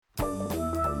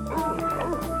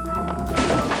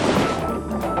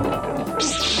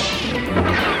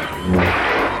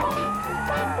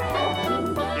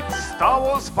Star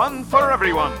Wars fun for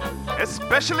everyone,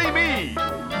 especially me.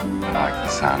 I like the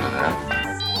sound of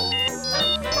that.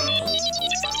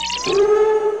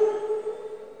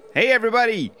 Hey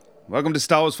everybody! Welcome to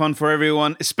Star Wars Fun for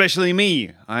Everyone, especially me.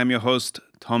 I am your host,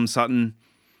 Tom Sutton.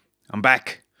 I'm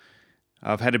back.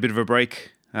 I've had a bit of a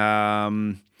break. People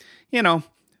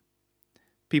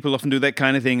often do that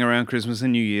kind of thing around Christmas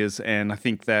and New Year's, and I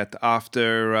think that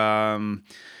after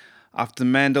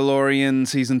Mandalorian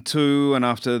Season 2 and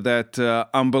after that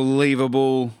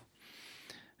unbelievable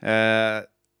news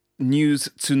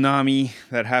tsunami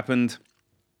that happened,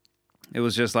 it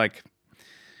was just like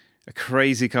a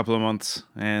crazy couple of months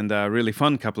and a really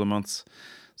fun couple of months.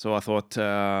 So I thought,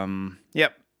 time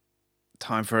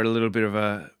for a little bit of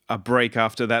a break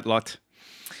after that lot.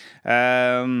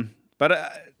 But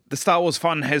the Star Wars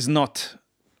fun has not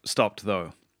stopped,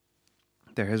 though.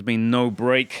 There has been no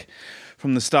break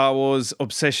from the Star Wars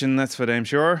obsession, that's for damn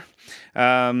sure.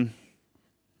 I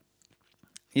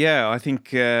think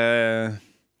the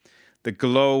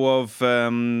glow of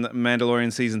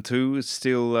Mandalorian Season 2 is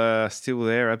still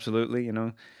there, absolutely. You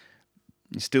know,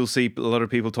 you still see a lot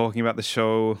of people talking about the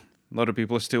show. A lot of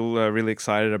people are still really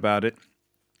excited about it.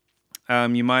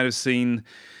 You might have seen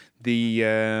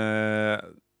the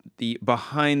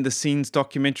behind-the-scenes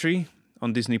documentary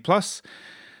on Disney Plus.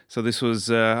 So this was,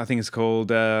 I think it's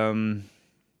called,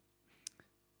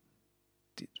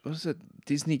 what is it?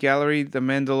 Disney Gallery, The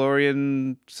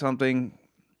Mandalorian something.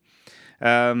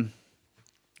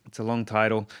 It's a long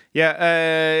title.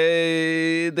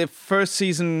 The first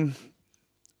season,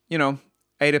 8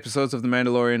 episodes of The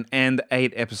Mandalorian and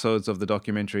 8 episodes of the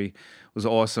documentary was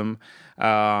awesome.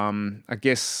 I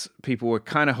guess people were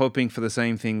kind of hoping for the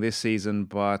same thing this season,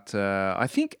 but I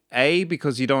think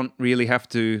because you don't really have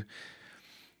to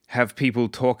have people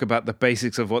talk about the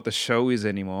basics of what the show is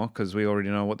anymore, because we already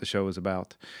know what the show is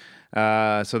about.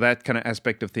 So that kind of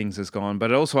aspect of things has gone.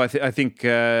 But also I think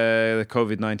the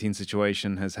COVID-19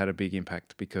 situation has had a big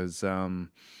impact because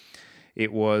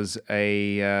it was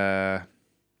an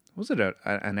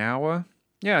hour?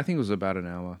 Yeah, I think it was about an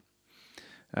hour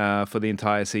for the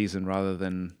entire season rather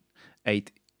than 8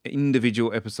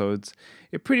 individual episodes.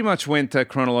 It pretty much went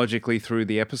chronologically through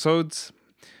the episodes,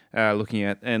 looking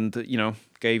at and,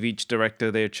 gave each director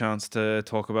their chance to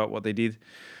talk about what they did.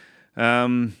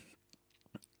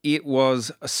 It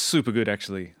was super good,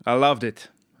 actually. I loved it.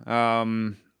 I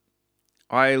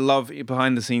love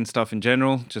behind-the-scenes stuff in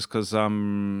general, just because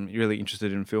I'm really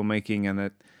interested in filmmaking, and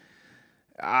that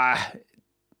I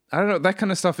don't know, that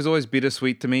kind of stuff is always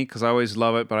bittersweet to me, because I always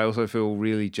love it, but I also feel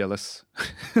really jealous.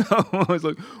 I'm always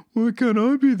like, why can't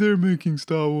I be there making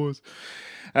Star Wars?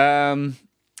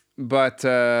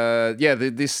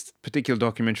 This particular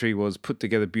documentary was put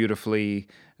together beautifully.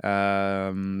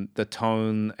 The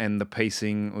tone and the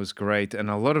pacing was great, and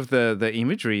a lot of the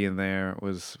imagery in there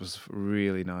was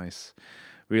really nice,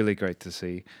 really great to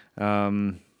see.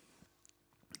 I've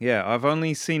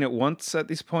only seen it once at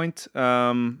this point,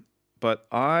 but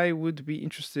I would be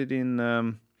interested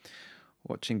in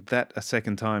watching that a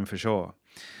second time for sure.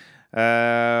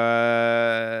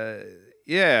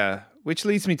 Which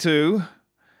leads me to,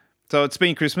 so it's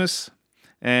been Christmas,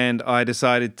 and I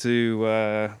decided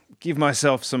to give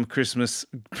myself some Christmas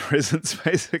presents,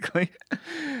 basically.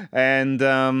 And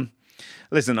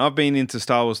listen, I've been into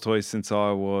Star Wars toys since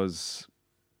I was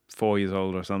 4 years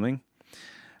old or something.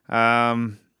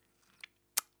 It's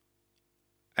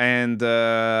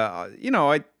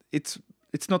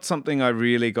not something I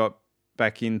really got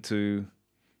back into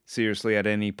seriously at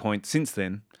any point since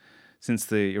then, since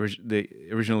the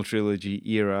original trilogy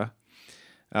era.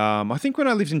 I think when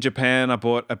I lived in Japan, I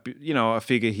bought a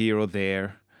figure here or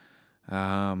there.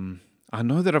 I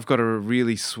know that I've got a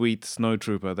really sweet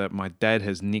snowtrooper that my dad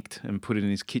has nicked and put in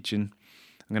his kitchen.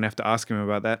 I'm going to have to ask him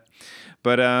about that.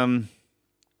 But I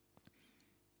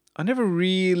never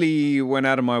really went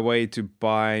out of my way to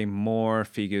buy more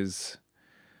figures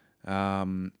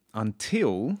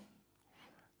until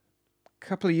a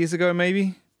couple of years ago,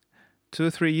 maybe 2 or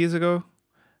 3 years ago.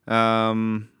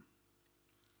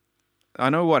 I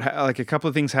know a couple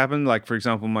of things happened. Like, for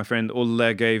example, my friend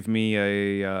Ulla gave me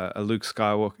a Luke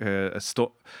Skywalker,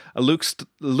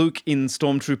 Luke in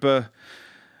Stormtrooper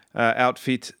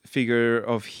outfit figure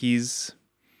of his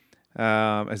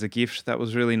as a gift. That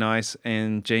was really nice.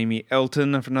 And Jamie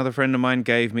Elton, another friend of mine,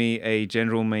 gave me a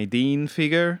General Madine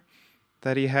figure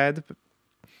that he had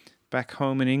back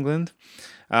home in England.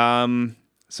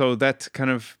 So that kind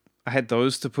of, I had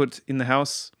those to put in the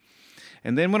house.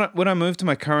 And then when I moved to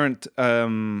my current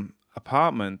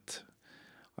apartment,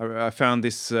 I found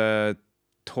this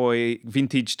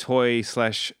vintage toy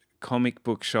 / comic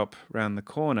book shop around the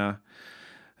corner.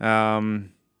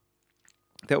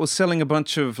 that was selling a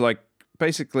bunch of like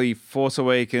basically Force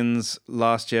Awakens,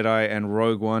 Last Jedi, and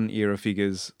Rogue One era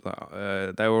figures.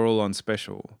 They were all on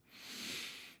special.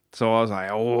 So I was like,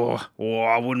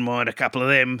 I wouldn't mind a couple of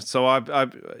them. So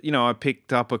I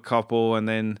picked up a couple, and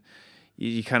then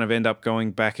you kind of end up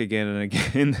going back again and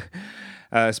again,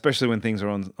 especially when things are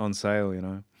on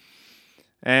sale,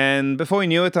 And before you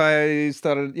knew it, I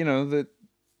started,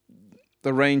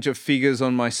 the range of figures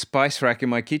on my spice rack in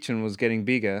my kitchen was getting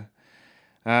bigger.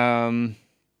 And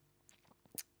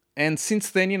since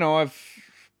then, I've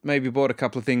maybe bought a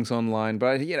couple of things online,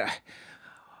 but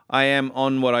I am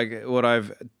on what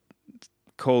I've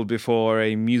called before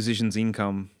a musician's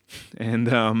income, and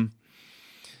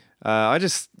I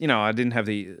just I didn't have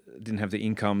the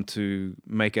income to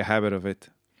make a habit of it.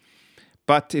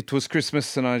 But it was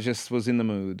Christmas, and I just was in the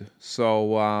mood,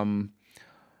 so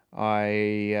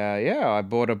I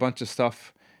bought a bunch of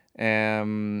stuff,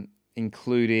 including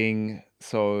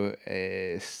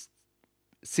a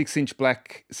 6-inch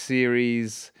Black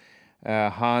Series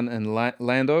Han and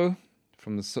Lando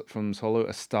from Solo,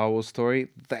 A Star Wars Story.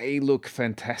 They look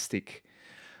fantastic,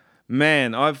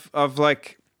 man. I've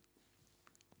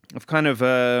kind of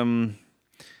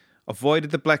avoided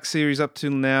the Black Series up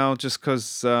till now, just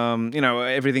because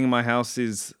everything in my house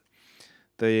is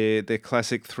the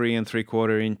classic 3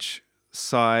 3/4-inch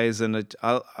size, and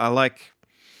I like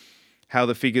how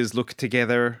the figures look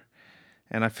together.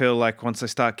 And I feel like once I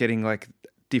start getting like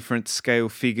different scale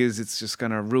figures, it's just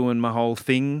gonna ruin my whole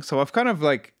thing. So I've kind of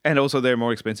and also they're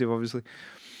more expensive, obviously.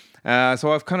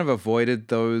 So I've kind of avoided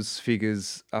those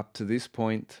figures up to this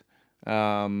point.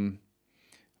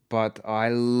 But I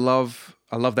love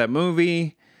that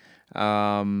movie.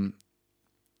 I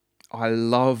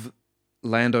love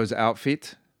Lando's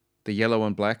outfit, the yellow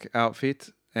and black outfit.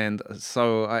 And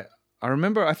so I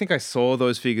remember, I think I saw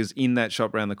those figures in that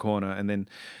shop around the corner. And then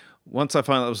once I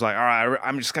finally was like, all right,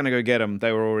 I'm just going to go get them,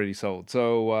 they were already sold.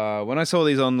 So when I saw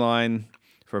these online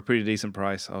for a pretty decent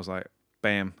price, I was like,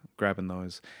 bam, grabbing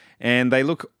those. And they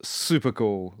look super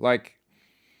cool. Like,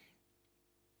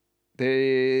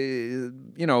 they,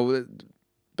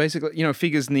 basically,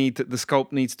 figures the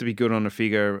sculpt needs to be good on a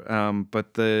figure,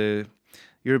 but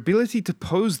your ability to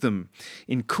pose them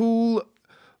in cool,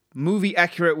 movie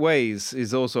accurate ways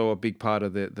is also a big part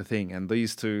of the thing. And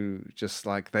these two, just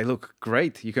they look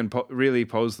great. You can really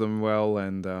pose them well,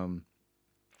 and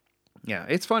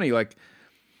it's funny. Like,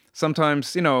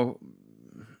 sometimes, I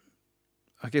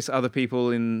guess other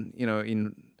people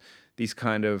in these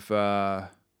kind of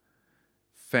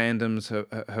fandoms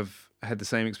have had the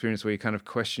same experience, where you kind of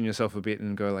question yourself a bit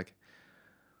and go like,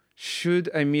 should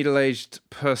a middle-aged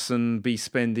person be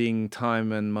spending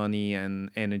time and money and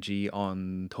energy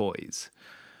on toys?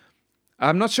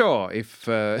 I'm not sure if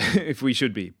if we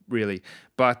should be, really,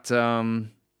 but the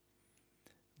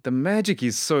magic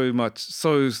is so much,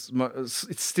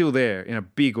 it's still there in a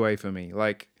big way for me.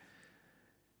 Like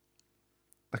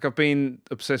I've been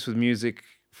obsessed with music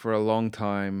for a long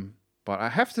time, but I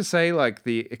have to say,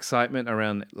 the excitement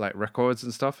around records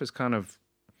and stuff is kind of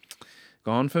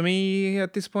gone for me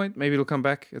at this point. Maybe it'll come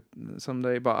back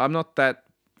someday, but I'm not that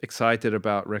excited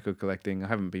about record collecting. I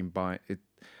haven't been buying it.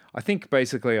 I think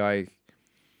basically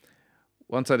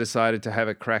once I decided to have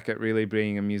a crack at really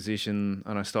being a musician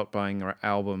and I stopped buying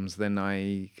albums, then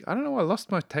I don't know, I lost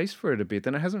my taste for it a bit.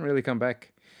 Then it hasn't really come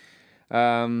back.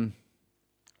 So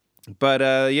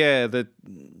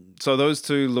those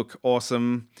two look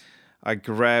awesome. I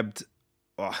grabbed,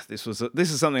 this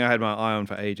is something I had my eye on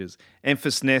for ages.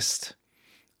 Enfys Nest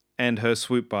and her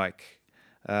swoop bike.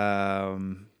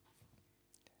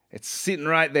 It's sitting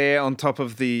right there on top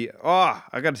of the, I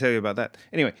got to tell you about that.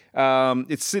 Anyway,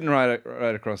 it's sitting right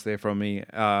across there from me.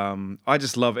 I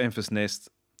just love Enfys Nest.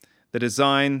 The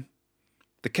design,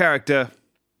 the character.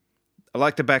 I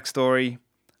like the backstory.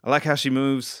 I like how she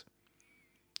moves.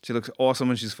 She looks awesome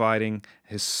when she's fighting.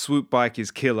 Her swoop bike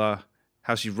is killer.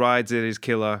 How she rides it is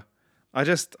killer. I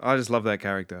just love that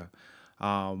character.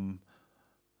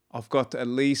 I've got at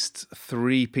least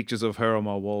 3 pictures of her on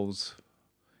my walls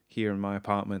here in my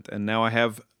apartment, and now I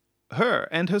have her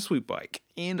and her swoop bike,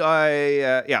 and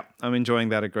I'm enjoying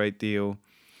that a great deal.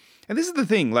 And this is the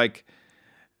thing, I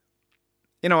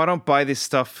don't buy this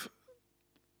stuff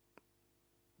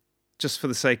just for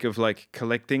the sake of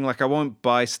collecting. I won't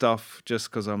buy stuff just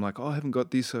because I'm like, I haven't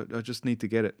got this, so I just need to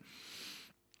get it.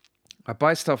 I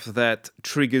buy stuff that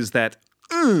triggers that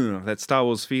Star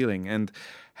Wars feeling. And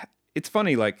it's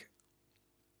funny,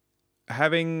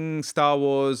 having Star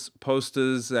Wars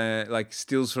posters,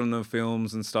 stills from the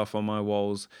films and stuff on my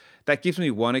walls, that gives me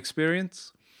one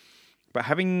experience. But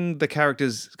having the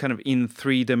characters kind of in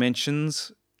 3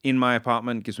 dimensions in my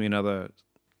apartment gives me another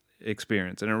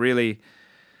experience. And it really,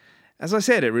 as I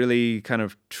said, it really kind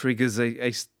of triggers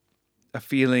a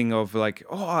feeling of like,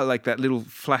 oh, like that little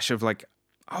flash of like,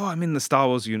 oh, I'm in the Star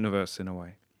Wars universe in a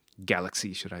way.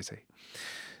 Galaxy, should I say.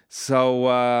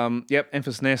 So, yep,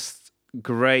 Enfys Nest,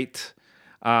 great.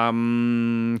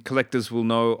 Collectors will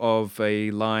know of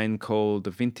a line called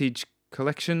the Vintage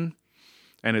Collection,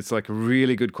 and it's like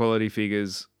really good quality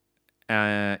figures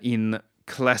in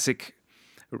classic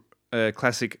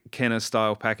Kenner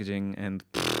style packaging, and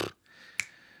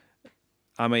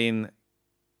I mean,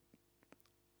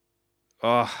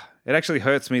 it actually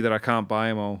hurts me that I can't buy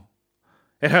them all.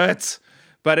 It hurts.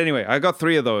 But anyway, I got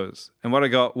 3 of those, and what I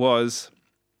got was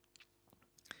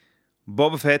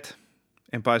Boba Fett,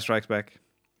 Empire Strikes Back,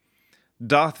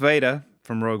 Darth Vader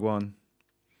from Rogue One,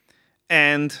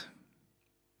 and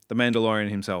the Mandalorian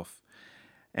himself.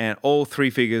 And all 3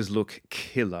 figures look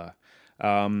killer.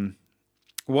 One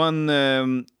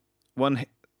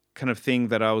kind of thing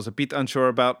that I was a bit unsure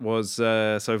about was,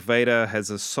 so Vader has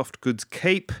a soft goods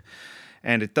cape,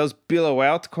 and it does billow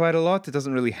out quite a lot. It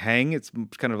doesn't really hang. It's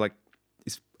kind of like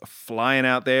it's flying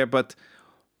out there. But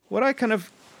what I kind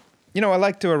of, I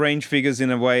like to arrange figures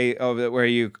in a way of where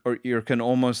you can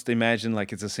almost imagine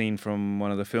like it's a scene from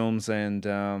one of the films,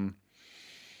 and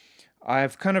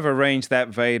I've kind of arranged that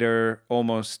Vader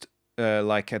almost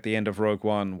like at the end of Rogue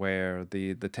One, where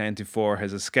the Tantive 4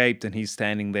 has escaped and he's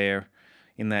standing there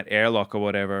in that airlock or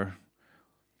whatever,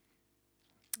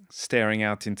 staring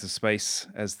out into space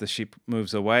as the ship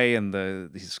moves away and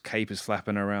his cape is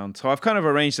flapping around. So I've kind of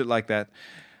arranged it like that.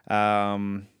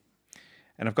 And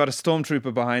I've got a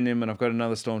stormtrooper behind him, and I've got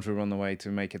another stormtrooper on the way to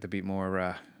make it a bit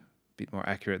more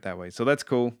accurate that way. So that's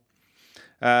cool.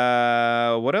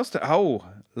 What else?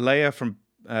 Leia from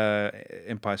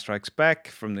Empire Strikes Back,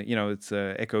 from the it's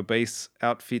a Echo Base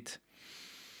outfit.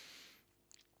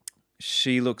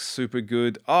 She looks super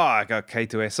good. I got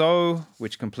K2SO,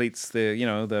 which completes the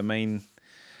the main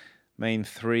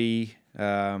 3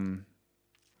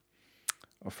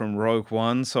 from Rogue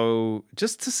One. So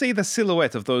just to see the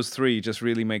silhouette of those 3 just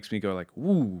really makes me go like,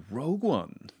 ooh, Rogue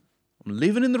One. I'm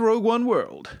living in the Rogue One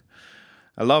world.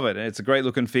 I love it. It's a great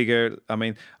looking figure. I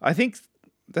mean, I think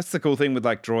that's the cool thing with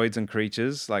like droids and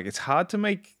creatures. Like, it's hard to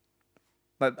make.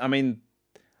 Like, I mean,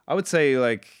 I would say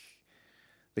like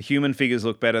the human figures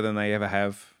look better than they ever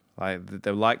have. Like,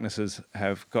 the likenesses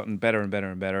have gotten better and better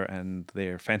and better, and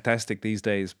they're fantastic these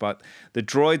days. But the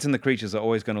droids and the creatures are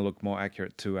always going to look more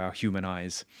accurate to our human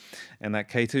eyes. And that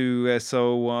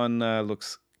K2SO one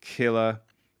looks killer.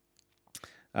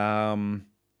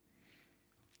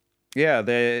 Yeah,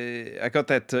 I got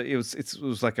that. It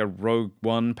was like a Rogue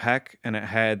One pack, and it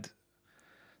had.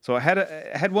 So I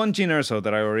had one Jyn Erso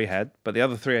that I already had, but the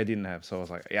other 3 I didn't have. So I was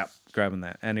like, yeah, grabbing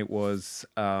that, and it was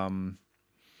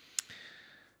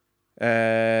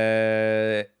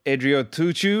Edrio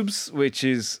 2 Tubes, which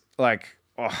is like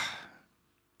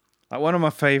one of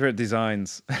my favorite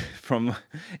designs from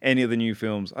any of the new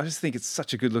films. I just think it's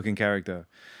such a good looking character,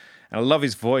 and I love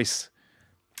his voice.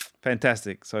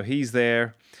 Fantastic. So he's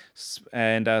there.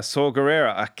 And Saw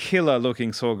Gerrera, a killer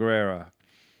looking Saw Gerrera.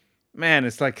 Man,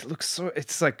 it's like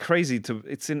crazy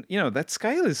it's in, that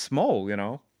scale is small,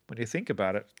 when you think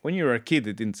about it. When you were a kid,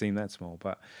 it didn't seem that small,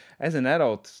 but as an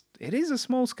adult, it is a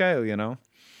small scale,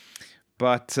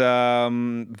 But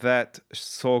that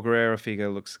Saw Gerrera figure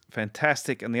looks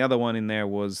fantastic. And the other one in there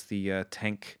was the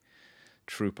tank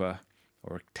trooper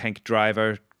or tank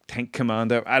driver, tank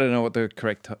commander. I don't know what the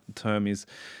correct term is.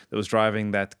 That was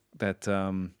driving that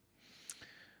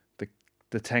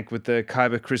the tank with the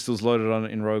kyber crystals loaded on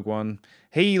it in Rogue One.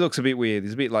 He looks a bit weird.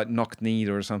 He's a bit like knock-kneed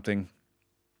or something.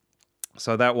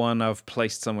 So that one I've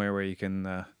placed somewhere where you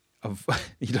can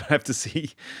you don't have to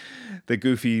see the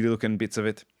goofy looking bits of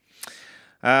it.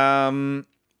 Yeah,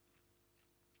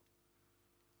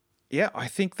 I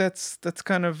think that's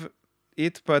kind of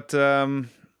it. But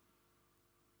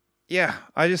yeah,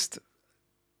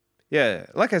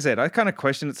 like I said, I kind of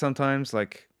question it sometimes.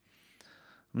 Like,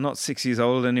 I'm not 6 years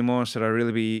old anymore. Should I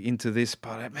really be into this?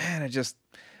 But man, I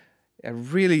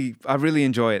really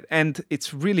enjoy it. And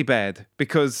it's really bad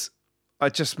because I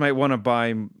just might want to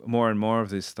buy more and more of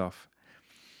this stuff.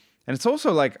 And it's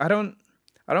also like, I don't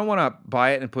want to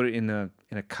buy it and put it in a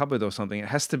cupboard or something. It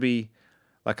has to be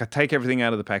like, I take everything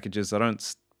out of the packages. I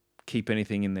don't keep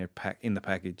anything in the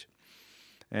package.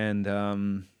 And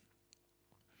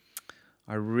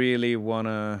I really want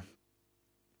to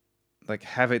like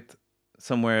have it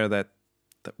somewhere that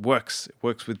works. It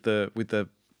works with the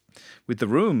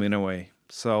room in a way.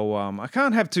 So I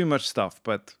can't have too much stuff,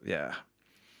 but yeah,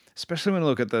 especially when I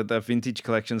look at the vintage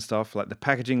collection stuff. Like, the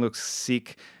packaging looks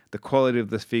sick. The quality of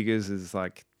the figures is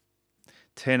like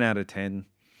 10 out of 10.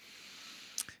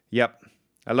 Yep,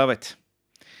 I love it.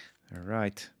 All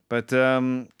right. But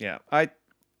yeah, if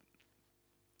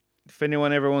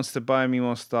anyone ever wants to buy me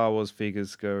more Star Wars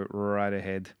figures, go right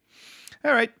ahead.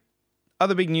 All right.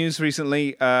 Other big news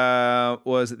recently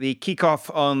was the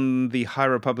kickoff on the High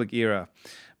Republic era.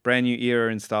 Brand new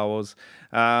era in Star Wars.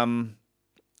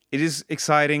 It is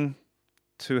exciting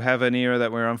to have an era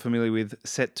that we're unfamiliar with,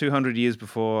 set 200 years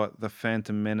before The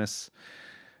Phantom Menace.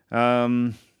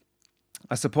 I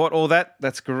support all that.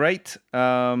 That's great.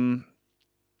 I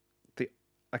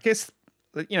guess,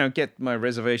 get my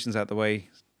reservations out the way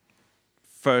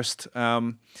first.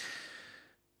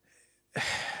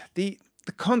 The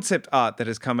concept art that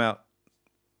has come out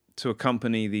to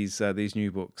accompany these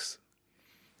new books,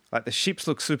 like the ships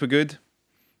look super good.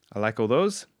 I like all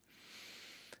those.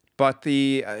 But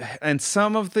and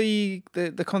some of the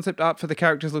concept art for the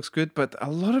characters looks good, but a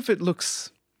lot of it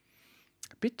looks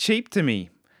a bit cheap to me.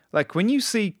 Like when you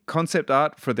see concept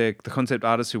art for the concept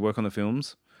artists who work on the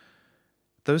films,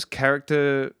 those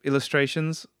character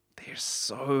illustrations, they're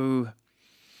so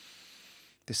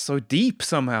deep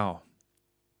somehow.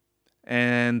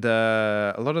 And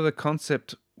a lot of the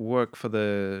concept work for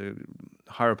the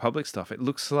High Republic stuff, it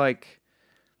looks like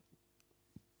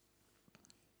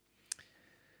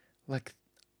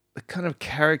the kind of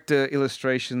character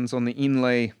illustrations on the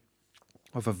inlay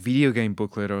of a video game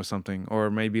booklet or something,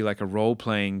 or maybe like a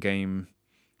role-playing game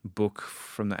book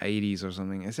from the 80s or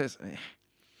something. It says,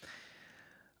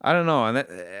 I don't know. And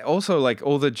that, also, like,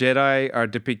 all the Jedi are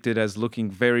depicted as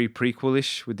looking very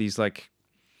prequelish with these like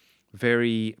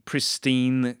very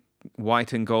pristine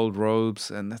white and gold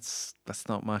robes, and that's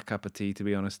not my cup of tea, to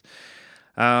be honest.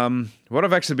 What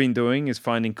I've actually been doing is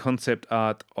finding concept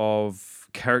art of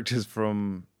characters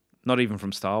from, not even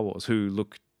from Star Wars, who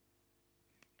look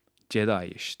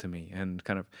Jedi-ish to me, and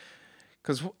kind of,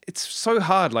 because it's so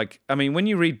hard. Like, I mean, when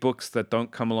you read books that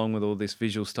don't come along with all this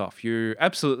visual stuff, you're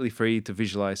absolutely free to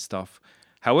visualize stuff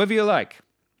however you like,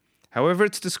 however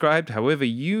it's described, however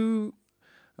you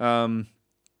read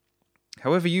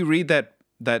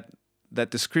that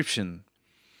description,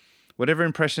 whatever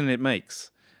impression it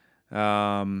makes,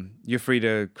 you're free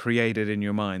to create it in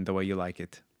your mind the way you like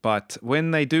it. But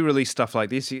when they do release stuff like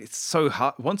this, it's so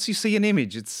hard. Once you see an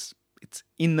image, it's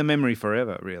in the memory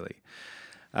forever, really.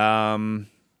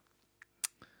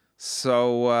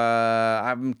 So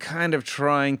I'm kind of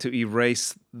trying to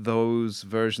erase those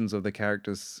versions of the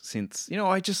characters, since I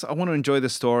want to enjoy the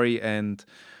story, and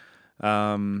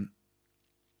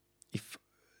if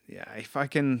I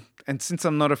can, and since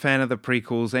I'm not a fan of the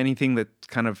prequels, anything that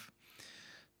kind of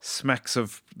smacks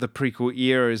of the prequel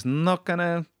era is not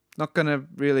gonna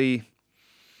really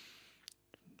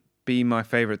be my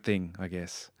favorite thing, I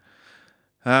guess.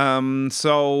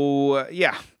 So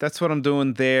yeah, that's what I'm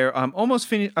doing there. I've almost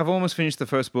finished the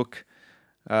first book,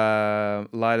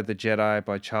 Light of the Jedi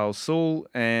by Charles Soule,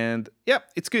 and yeah,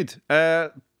 it's good.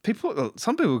 Some people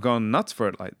have gone nuts for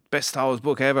it, like best Star Wars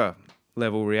book ever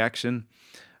level reaction.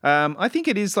 I think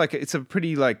it is it's a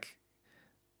pretty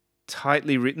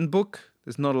tightly written book.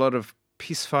 There's not a lot of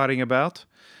piss fighting about,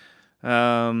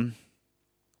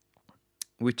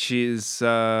 which is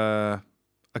a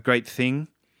great thing.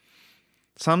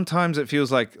 Sometimes it feels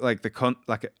like the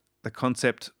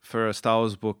concept for a Star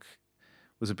Wars book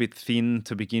was a bit thin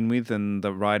to begin with, and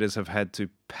the writers have had to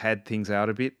pad things out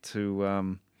a bit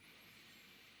to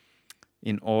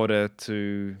in order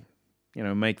to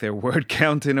make their word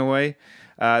count in a way.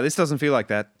 This doesn't feel like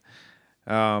that.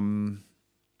 One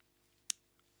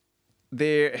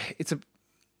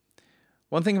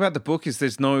thing about the book is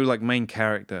there's no main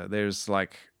character. There's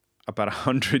about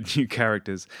 100 new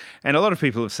characters, and a lot of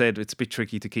people have said it's a bit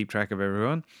tricky to keep track of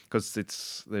everyone because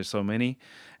there's so many,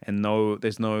 and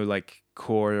there's no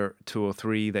core 2 or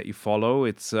 3 that you follow.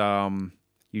 It's you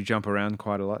jump around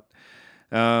quite a lot.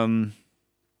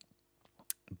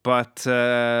 But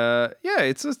yeah,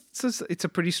 it's a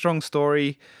pretty strong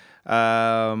story.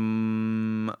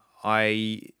 Once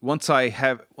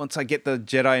I get the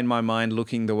Jedi in my mind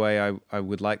looking the way I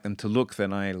would like them to look,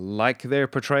 then I like their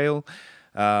portrayal.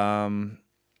 It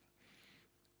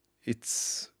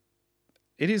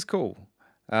is cool.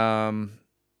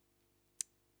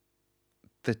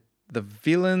 The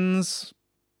villains,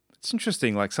 it's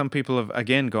interesting. Some people have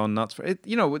again gone nuts for it.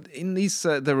 In these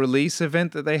the release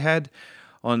event that they had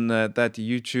on that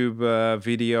YouTube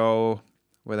video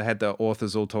where they had the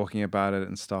authors all talking about it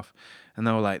and stuff, and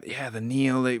they were like, "Yeah, the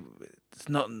Neo, it's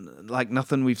not like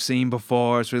nothing we've seen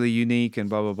before. It's really unique and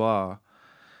blah blah blah."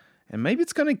 And maybe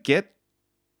it's gonna get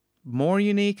more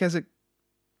unique as it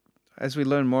as we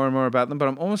learn more and more about them, but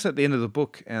I'm almost at the end of the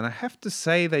book, and I have to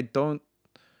say they don't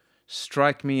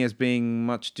strike me as being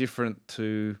much different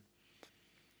to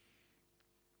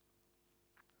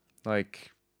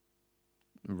like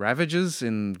Ravagers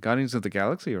in Guardians of the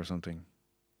Galaxy or something,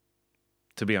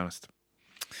 to be honest.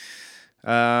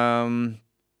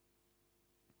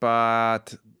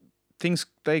 But things,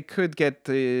 they could get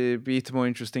a bit more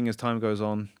interesting as time goes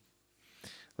on.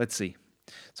 Let's see.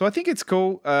 So I think it's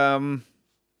cool. Am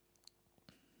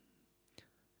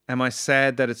I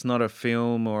sad that it's not a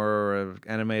film or an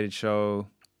animated show?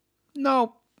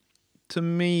 No. To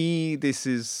me,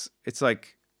 it's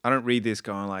like, I don't read this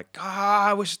going like,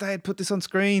 I wish they had put this on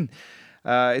screen.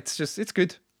 It's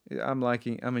good. I'm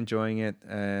enjoying it.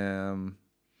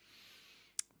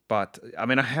 But I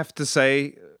mean, I have to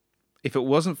say, if it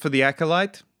wasn't for The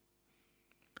Acolyte,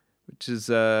 which is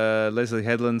Leslie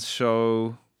Headland's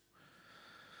show,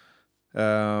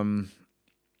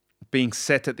 being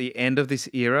set at the end of this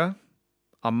era,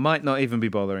 I might not even be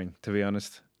bothering, to be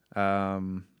honest.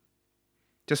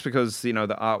 Just because, the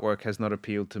artwork has not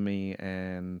appealed to me,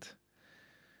 and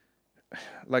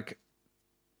like,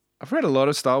 I've read a lot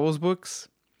of Star Wars books,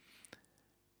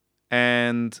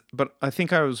 but I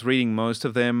think I was reading most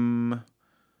of them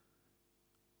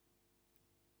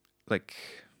like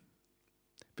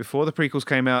before the prequels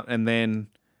came out, and then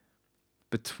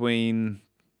between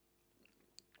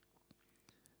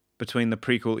the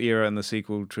prequel era and the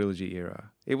sequel trilogy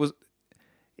era.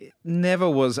 It never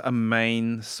was a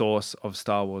main source of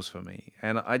Star Wars for me.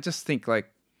 And I just think,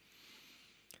 like,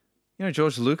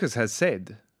 George Lucas has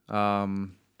said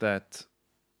that,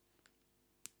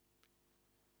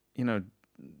 a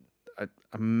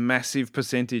massive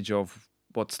percentage of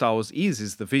what Star Wars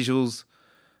is the visuals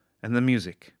and the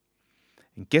music.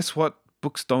 And guess what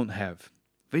books don't have?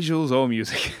 Visuals or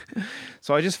music.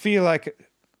 So I just feel like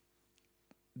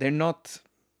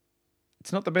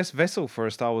it's not the best vessel for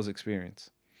a Star Wars experience.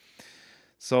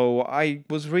 So I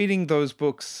was reading those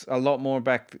books a lot more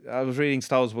I was reading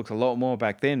Star Wars books a lot more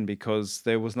back then because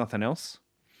there was nothing else.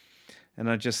 And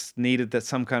I just needed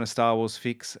some kind of Star Wars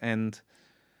fix. And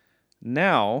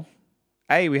now,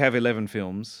 A, we have 11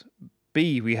 films.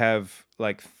 B, we have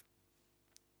like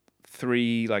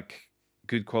 3 like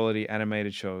good quality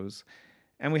animated shows.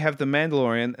 And we have The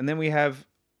Mandalorian. And then we have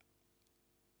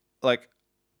like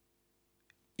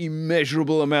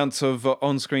immeasurable amounts of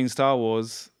on-screen Star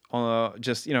Wars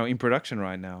just in production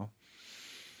right now.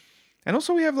 And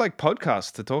also we have like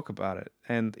podcasts to talk about it,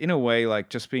 and in a way, like,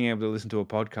 just being able to listen to a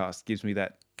podcast gives me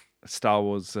that Star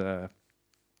Wars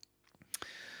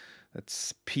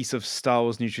that's piece of Star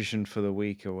Wars nutrition for the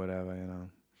week or whatever,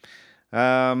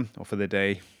 or for the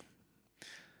day.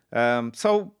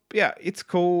 So yeah, it's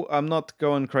cool. I'm not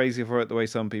going crazy for it the way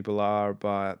some people are,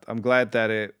 but I'm glad that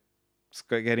it's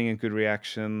getting a good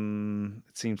reaction.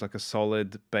 It seems like a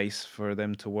solid base for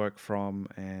them to work from,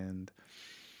 and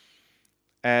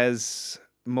as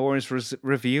more is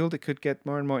revealed, it could get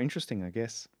more and more interesting, I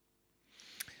guess.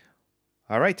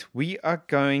 All right, we are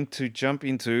going to jump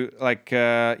into, like,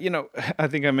 I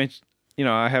think I mentioned,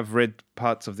 I have read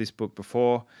parts of this book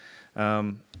before.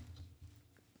 Just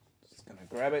gonna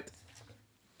grab it.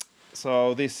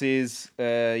 So this is,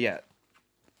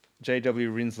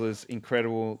 J.W. Rinzler's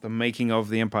incredible The Making of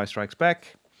The Empire Strikes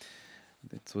Back.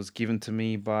 It was given to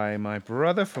me by my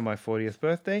brother for my 40th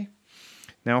birthday.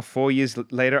 Now, 4 years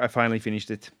later, I finally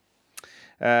finished it.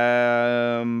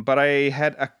 But I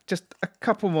had just a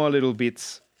couple more little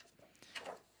bits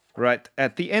right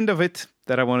at the end of it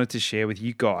that I wanted to share with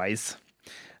you guys.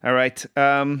 All right.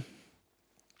 One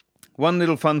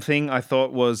little fun thing I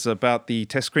thought was about the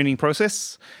test screening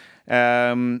process.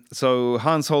 So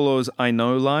Han Solo's "I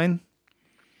know" line,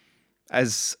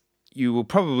 as you will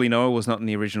probably know, was not in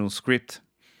the original script.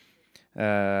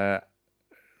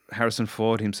 Harrison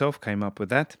Ford himself came up with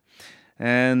that.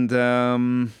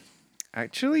 And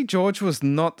actually, George was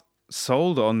not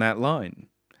sold on that line.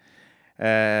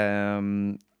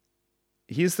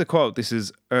 Here's the quote. This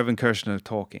is Irvin Kershner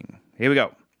talking. Here we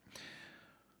go.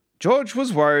 "George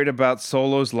was worried about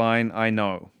Solo's line, 'I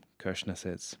know,'" Kershner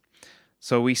says.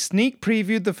 "So we sneak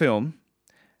previewed the film,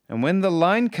 and when the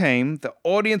line came, the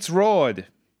audience roared.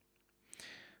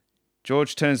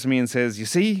 George turns to me and says, 'You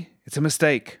see, it's a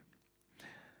mistake.'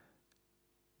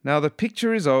 Now the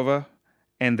picture is over,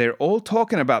 and they're all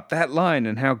talking about that line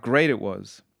and how great it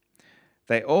was.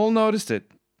 They all noticed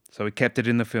it, so we kept it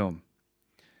in the film.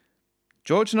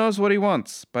 George knows what he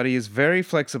wants, but he is very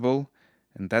flexible,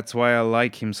 and that's why I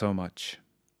like him so much."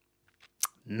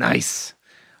 Nice.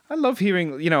 I love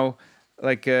hearing,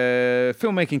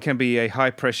 filmmaking can be a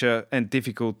high pressure and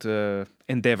difficult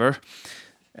endeavor.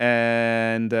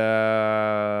 And,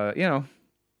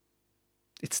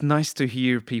 it's nice to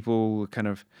hear people kind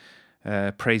of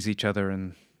praise each other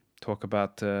and talk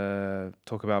about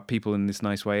people in this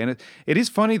nice way. And it is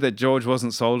funny that George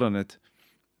wasn't sold on it,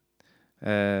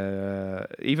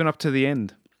 even up to the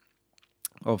end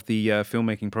of the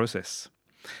filmmaking process.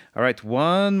 All right,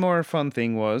 one more fun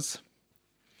thing was,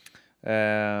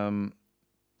 so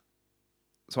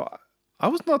I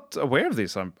was not aware of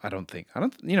this.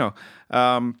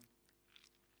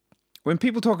 When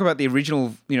people talk about the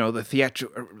original, the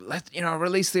theatrical,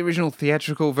 release the original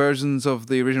theatrical versions of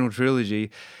the original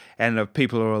trilogy, and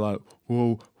people are like,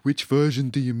 "Well, which version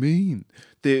do you mean?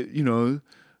 The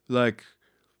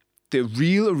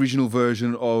real original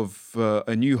version of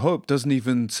A New Hope doesn't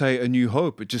even say A New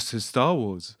Hope; it just says Star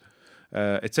Wars,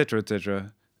 etc.,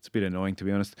 etc." It's a bit annoying, to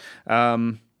be honest.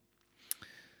 So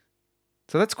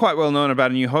that's quite well known about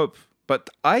A New Hope, but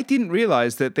I didn't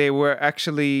realize that there was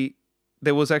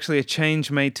actually a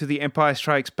change made to The Empire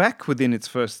Strikes Back within its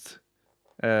first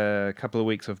couple of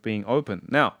weeks of being open.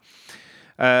 Now,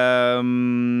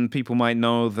 people might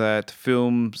know that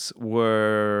films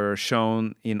were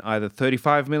shown in either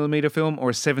 35mm film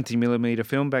or 70mm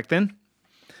film back then.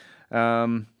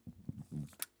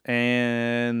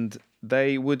 And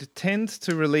they would tend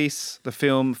to release the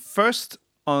film first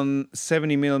on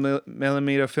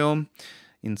 70mm film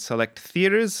in select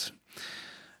theaters,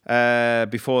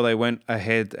 before they went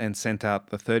ahead and sent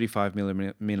out the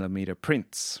 35mm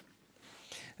prints.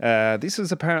 This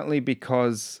is apparently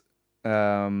because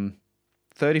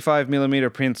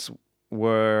 35mm prints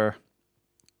were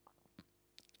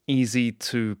easy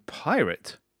to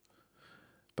pirate,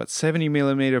 but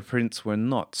 70mm prints were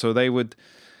not. So they would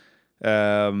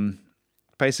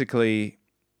basically,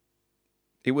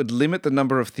 it would limit the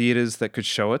number of theaters that could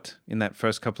show it in that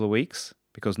first couple of weeks,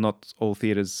 because not all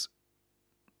theaters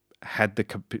had the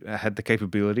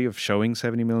capability of showing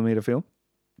 70mm film.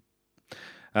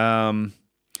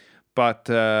 But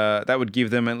that would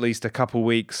give them at least a couple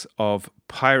weeks of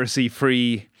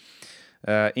piracy-free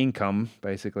income,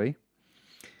 basically.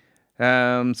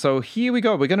 So here we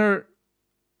go.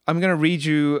 I'm gonna read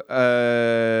you,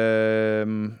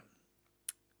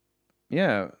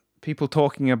 people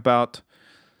talking about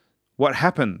what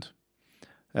happened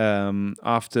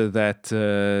after that.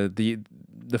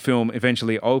 The film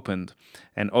eventually opened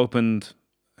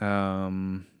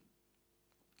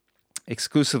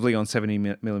exclusively on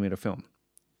 70mm film.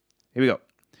 Here we go.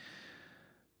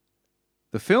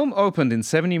 The film opened in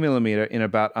 70mm in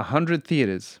about 100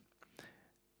 theaters,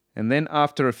 and then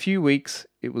after a few weeks,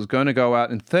 it was going to go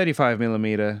out in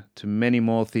 35mm to many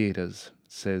more theaters,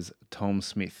 says Tom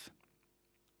Smith.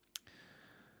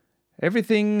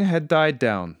 Everything had died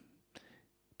down.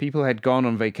 People had gone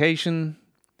on vacation.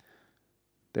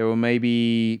 There were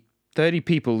maybe 30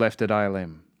 people left at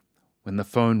ILM when the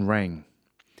phone rang.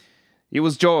 It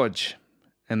was George,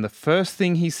 and the first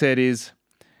thing he said is,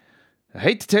 "I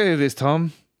hate to tell you this,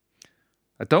 Tom.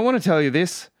 I don't want to tell you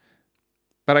this,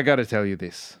 but I got to tell you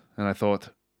this." And I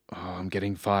thought, oh, I'm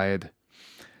getting fired.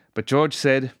 But George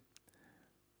said,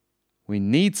 "We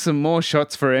need some more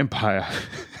shots for Empire."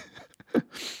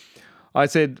 I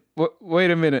said,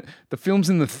 wait a minute, the film's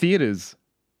in the theaters.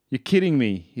 You're kidding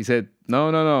me. He said,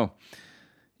 No.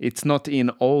 It's not in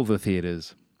all the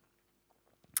theaters.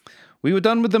 "We were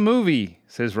done with the movie,"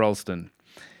 says Ralston.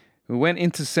 "We went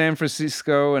into San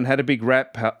Francisco and had a big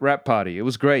rap party. It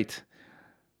was great.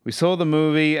 We saw the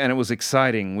movie and it was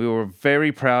exciting. We were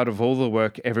very proud of all the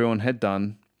work everyone had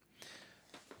done."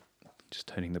 Just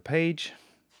turning the page.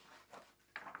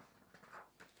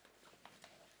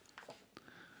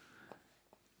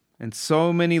 "And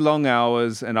so many long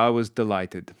hours, and I was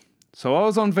delighted. So I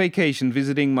was on vacation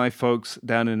visiting my folks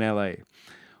down in LA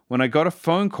when I got a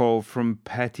phone call from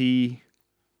Patty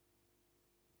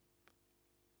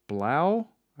Blau?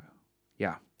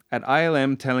 Yeah, at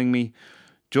ILM telling me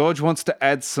George wants to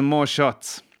add some more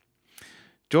shots.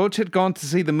 George had gone to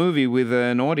see the movie with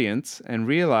an audience and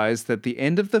realized that the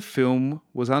end of the film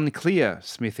was unclear,"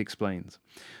 Smith explains.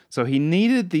 "So he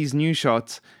needed these new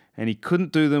shots and he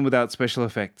couldn't do them without special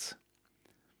effects."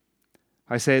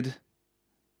 I said,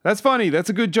 "That's funny, that's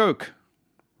a good joke,"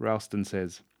 Ralston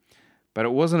says. But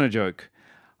it wasn't a joke.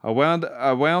 I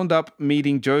wound up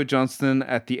meeting Joe Johnston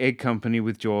at the Egg Company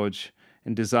with George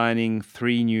and designing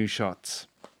 3 new shots.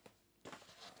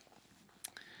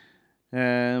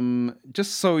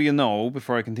 Just so you know,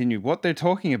 before I continue, what they're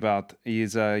talking about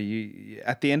is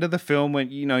at the end of the film, when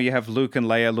you have Luke and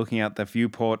Leia looking out the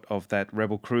viewport of that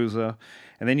Rebel cruiser,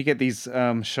 and then you get these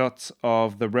shots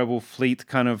of the Rebel fleet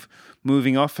kind of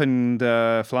moving off and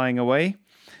flying away.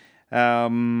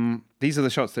 These are the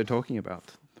shots they're talking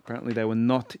about. Apparently they were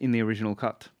not in the original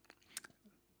cut.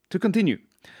 To continue,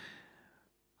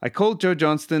 I called Joe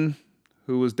Johnston,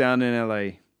 who was down in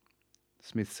LA.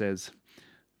 Smith says,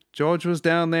 George was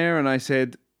down there and I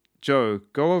said, Joe,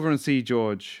 go over and see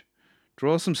George.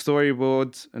 Draw some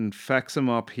storyboards and fax them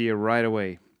up here right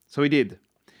away. So he did.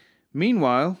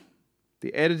 Meanwhile,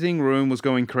 the editing room was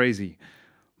going crazy.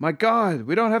 My God,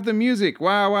 we don't have the music.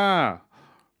 Wow, wow.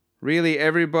 Really,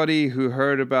 everybody who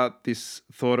heard about this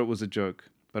thought it was a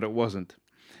joke, but it wasn't.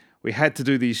 We had to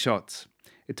do these shots.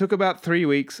 It took about 3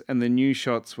 weeks and the new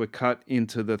shots were cut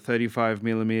into the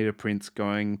 35mm prints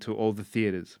going to all the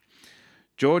theaters.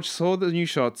 George saw the new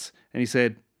shots and he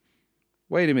said,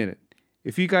 wait a minute,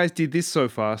 if you guys did this so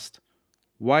fast,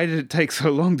 why did it take so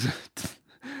long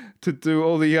to do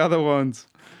all the other ones?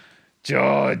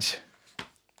 George!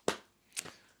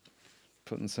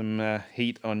 Putting some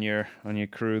heat on your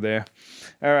crew there.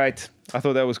 All right, I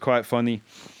thought that was quite funny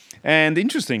and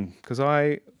interesting because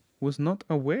I was not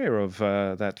aware of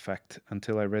that fact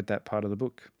until I read that part of the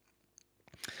book.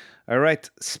 All right,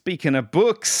 speaking of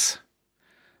books,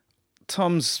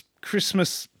 Tom's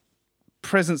Christmas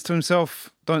presents to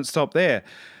himself don't stop there.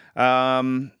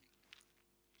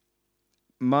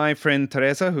 My friend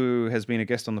Teresa, who has been a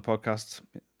guest on the podcast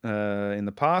in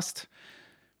the past,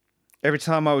 every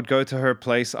time I would go to her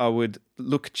place, I would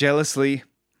look jealously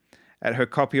at her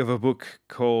copy of a book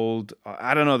called,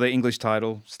 I don't know the English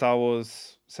title, Star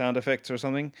Wars Sound Effects or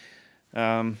something.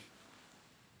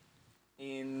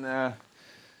 In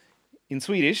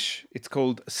Swedish, it's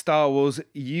called Star Wars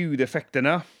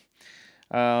Ljudeffekterna.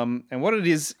 And what it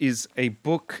is a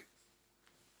book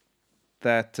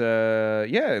that,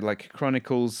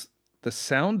 chronicles the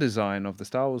sound design of the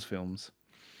Star Wars films.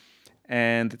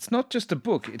 And it's not just a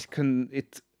book. It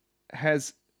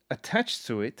has attached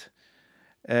to it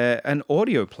an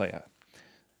audio player.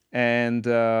 And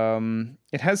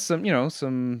it has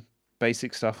some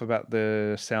basic stuff about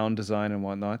the sound design and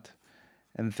whatnot.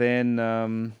 And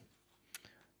then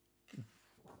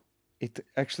it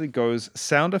actually goes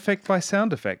sound effect by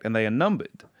sound effect, and they are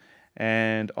numbered.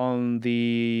 And on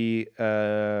the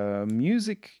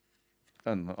music,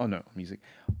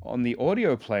 on the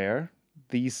audio player,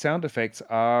 these sound effects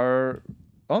are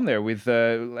on there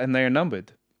and they are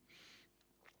numbered.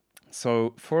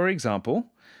 So, for example,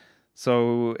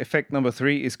 effect number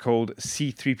 3 is called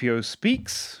C-3PO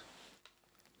Speaks.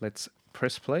 Let's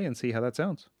press play and see how that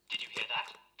sounds. Did you hear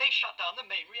that? They shut down the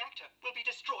main reactor. We'll be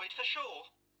destroyed for sure.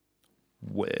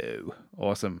 Whoa,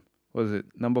 awesome. What is it?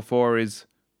 Number 4 is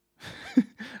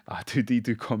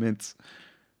R2D2 comments.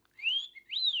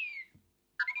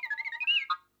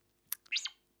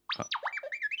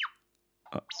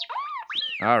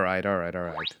 All right.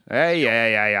 Hey,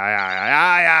 yeah.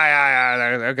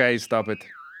 Okay, stop it.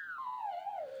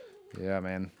 Yeah,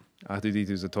 man.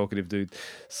 R2D2 is a talkative dude.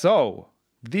 So,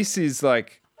 this is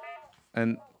like,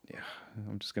 I'm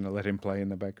just going to let him play in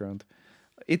the background.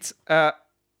 It's an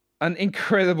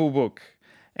incredible book.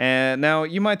 And now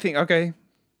you might think, okay,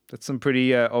 that's some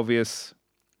pretty obvious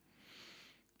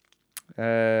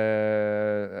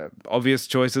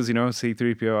choices,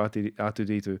 C-3PO,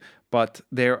 R2D2. But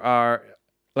there are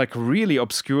like really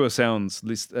obscure sounds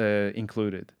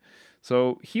included.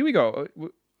 So here we go.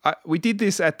 We did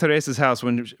this at Teresa's house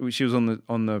when she was on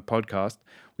the podcast.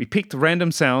 We picked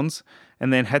random sounds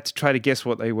and then had to try to guess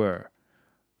what they were.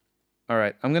 All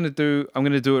right, I'm gonna do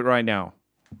it right now.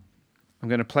 I'm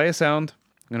gonna play a sound.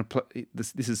 I'm gonna play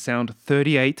this. This is sound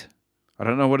 38. I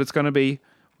don't know what it's gonna be.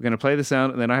 We're gonna play the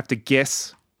sound and then I have to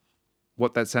guess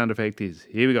what that sound effect is.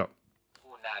 Here we go.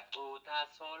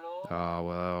 Oh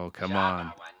well, come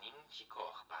on.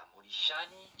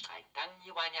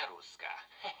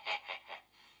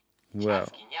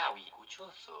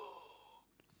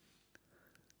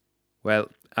 Well,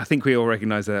 I think we all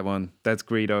recognize that one. That's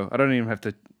Greedo. I don't even have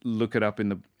to look it up in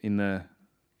the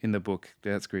book.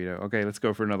 That's Greedo. Okay, let's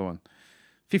go for another one.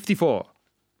 54.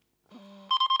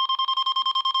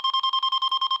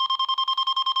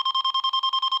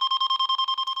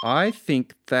 I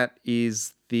think that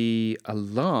is the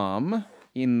alarm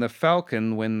in the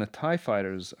Falcon when the TIE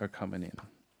fighters are coming in.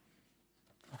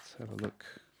 Let's have a look.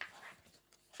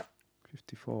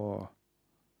 54.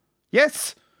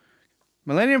 Yes!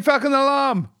 Millennium Falcon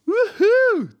alarm!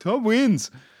 Woohoo! Tom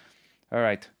wins. All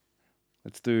right.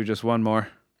 Let's do just one more.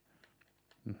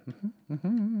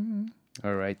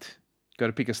 All right. Got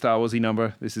to pick a Star Warsy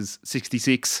number. This is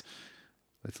 66.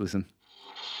 Let's listen.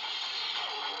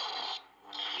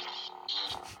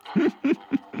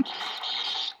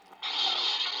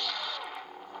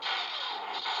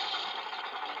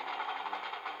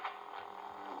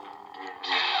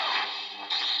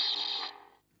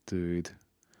 Dude.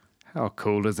 How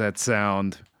cool does that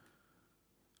sound?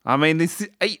 I mean,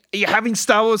 are you having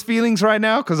Star Wars feelings right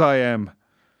now? Because I am.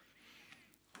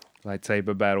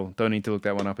 Lightsaber battle. Don't need to look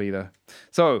that one up either.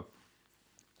 So,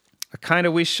 I kind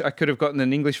of wish I could have gotten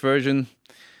an English version.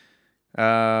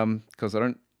 Because I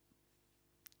don't...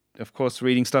 Of course,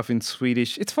 reading stuff in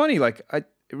Swedish. It's funny, like,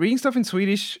 reading stuff in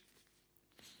Swedish...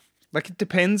 Like, it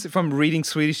depends. If I'm reading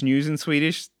Swedish news in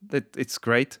Swedish, that it's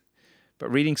great.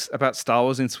 But reading about Star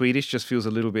Wars in Swedish just feels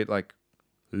a little bit like...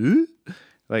 Huh?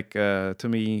 Like, to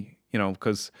me, you know,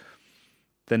 because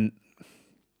then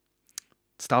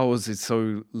Star Wars is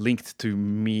so linked to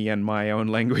me and my own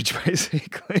language,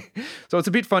 basically. So it's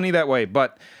a bit funny that way.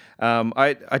 But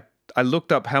I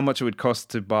looked up how much it would cost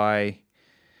to buy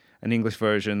an English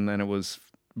version, and it was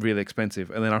really expensive.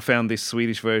 And then I found this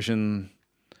Swedish version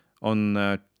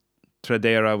on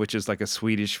Tradera, which is like a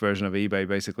Swedish version of eBay,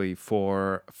 basically,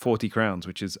 for 40 crowns,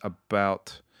 which is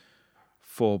about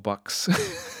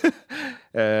 $4.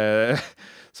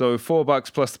 So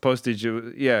 $4 plus the postage,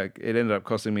 it ended up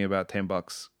costing me about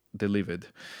 $10 delivered.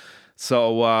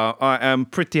 So I am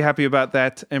pretty happy about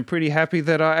that, and pretty happy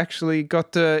that I actually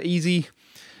got easy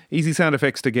sound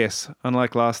effects to guess,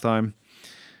 unlike last time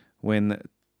when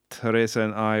Teresa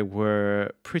and I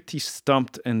were pretty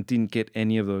stumped and didn't get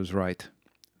any of those right.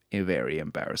 Very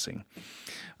embarrassing.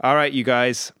 All right, you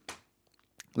guys,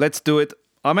 let's do it.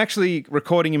 I'm actually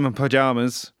recording in my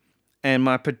pajamas, and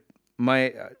my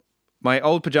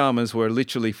old pajamas were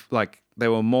literally like, they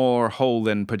were more whole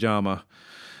than pajama.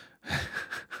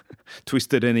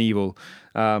 Twisted and evil.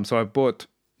 So I bought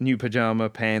new pajama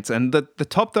pants, and the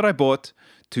top that I bought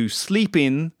to sleep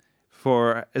in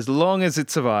for as long as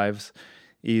it survives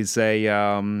is a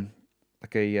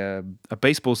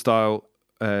baseball style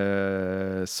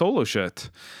solo shirt.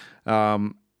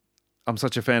 I'm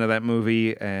such a fan of that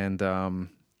movie, and I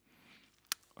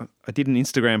did an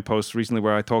Instagram post recently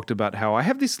where I talked about how I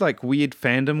have this like weird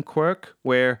fandom quirk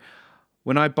where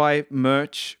when I buy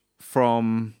merch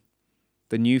from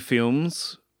the new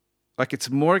films, like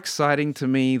it's more exciting to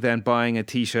me than buying a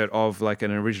t-shirt of like an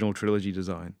original trilogy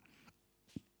design.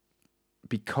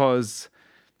 Because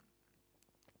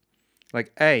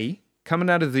like coming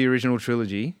out of the original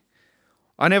trilogy,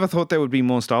 I never thought there would be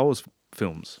more Star Wars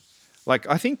films. Like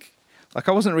I think... Like,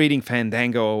 I wasn't reading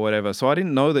Fandango or whatever, so I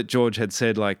didn't know that George had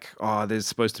said, like, oh, there's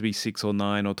supposed to be 6 or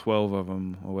 9 or 12 of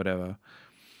them or whatever.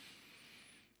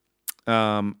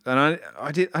 And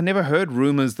I never heard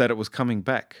rumors that it was coming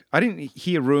back. I didn't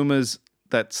hear rumors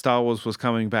that Star Wars was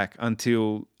coming back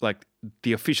until, like,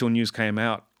 the official news came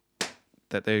out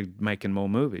that they're making more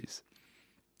movies.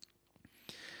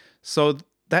 So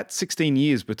that 16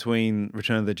 years between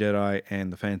Return of the Jedi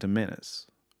and The Phantom Menace,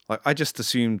 like, I just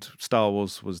assumed Star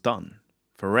Wars was done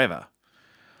forever.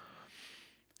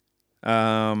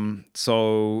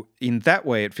 So in that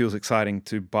way, it feels exciting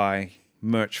to buy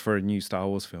merch for a new Star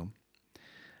Wars film.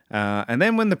 And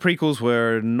then when the prequels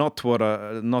were not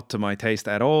to my taste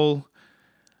at all,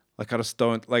 like I just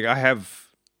don't like. I have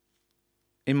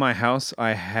in my house,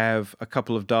 I have a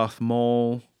couple of Darth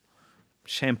Maul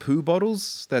shampoo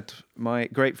bottles that my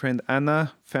great friend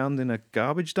Anna found in a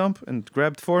garbage dump and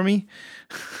grabbed for me.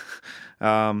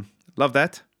 Love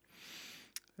that.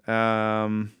 I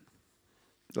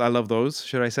love those,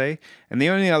 should I say. And the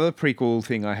only other prequel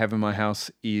thing I have in my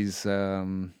house is a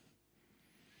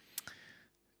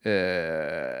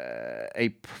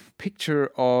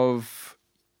picture of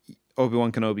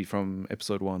Obi-Wan Kenobi from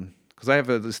Episode 1. Because I have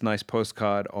this nice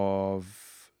postcard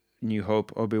of New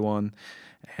Hope, Obi-Wan,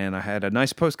 and I had a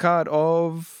nice postcard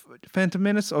of Phantom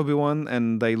Menace, Obi-Wan,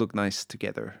 and they look nice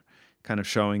together, kind of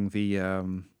showing the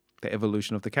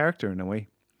evolution of the character in a way.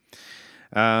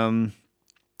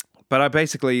 But I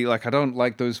basically, like, I don't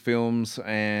like those films,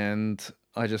 and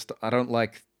I just don't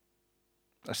want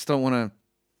to,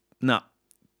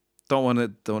 don't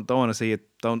want to see it.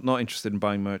 Not interested in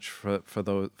buying merch from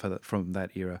that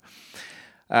era.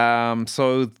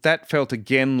 So that felt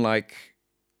again like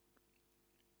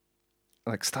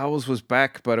Star Wars was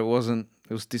back, but it wasn't.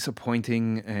 It was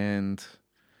disappointing, and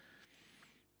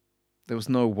there was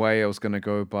no way I was going to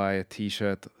go buy a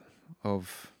T-shirt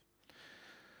of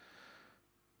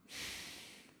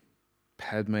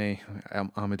Padme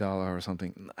Amidala or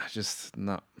something. Just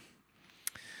not.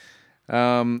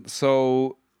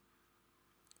 So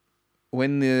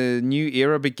when the new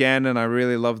era began, and I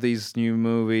really love these new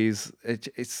movies,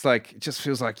 it's like, it just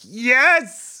feels like,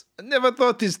 yes! I never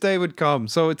thought this day would come.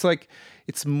 So it's like,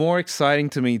 it's more exciting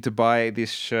to me to buy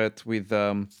this shirt with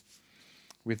the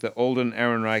Alden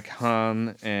Ehrenreich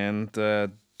Han and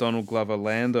Donald Glover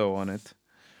Lando on it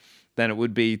than it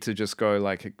would be to just go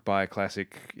like buy a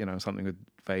classic, something with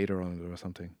Vader on it or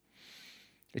something.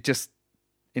 it just,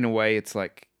 in a way, it's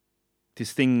like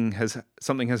something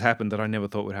has happened that I never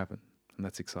thought would happen, and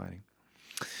that's exciting.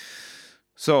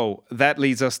 So that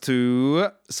leads us to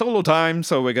solo time.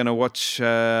 So we're gonna watch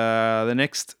the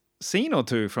next scene or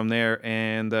two from there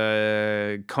and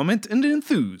comment and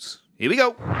enthuse. Here we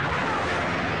go.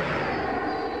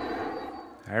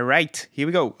 All right, here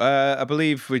we go. I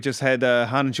believe we just had a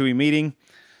Han and Chewie meeting.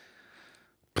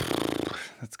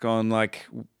 That's gone like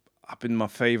up in my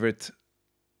favorite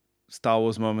Star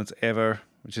Wars moments ever,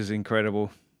 which is incredible.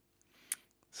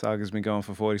 Saga's been going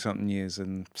for 40-something years,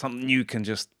 and something new can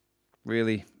just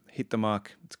really hit the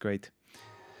mark. It's great.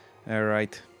 All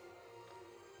right.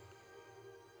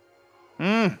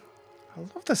 I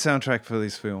love the soundtrack for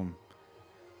this film.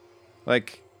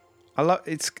 Like,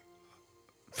 it's...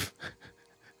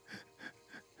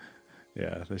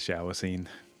 yeah, the shower scene.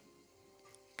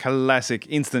 Classic,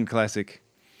 instant classic.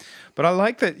 But I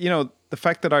like that, the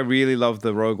fact that I really love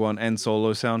the Rogue One and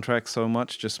Solo soundtrack so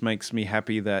much just makes me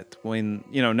happy that when,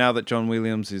 now that John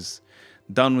Williams is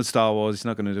done with Star Wars, he's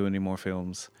not going to do any more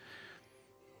films.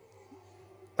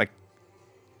 Like,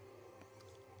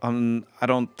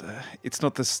 it's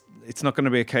not going to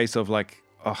be a case of like,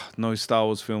 no Star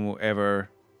Wars film will ever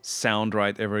sound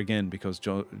right ever again because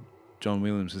John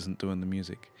Williams isn't doing the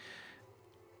music.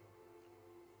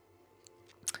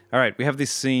 All right, we have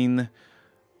this scene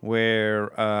where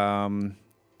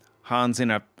Han's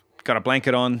got a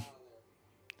blanket on.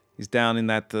 He's down in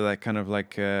that kind of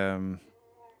like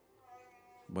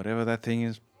whatever that thing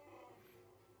is.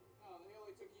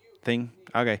 Thing?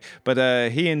 Okay.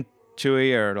 But he and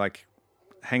Chewie are like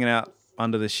hanging out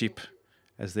under the ship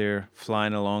as they're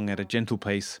flying along at a gentle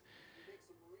pace.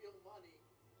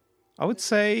 I would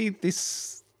say the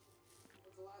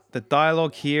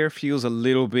dialogue here feels a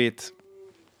little bit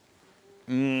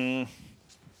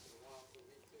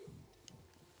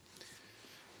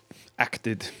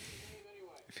acted.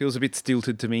 It feels a bit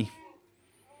stilted to me.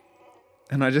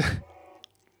 And I just...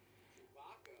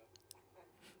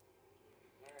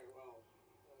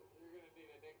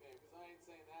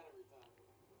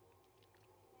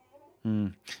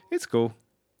 It's cool.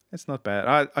 It's not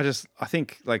bad. I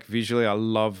think like visually I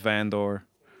love Vandor.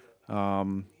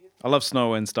 I love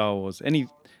snow and Star Wars.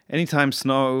 Anytime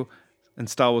snow and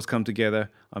Star Wars come together,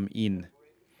 I'm in.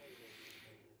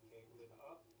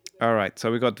 All right,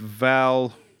 so we got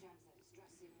Val.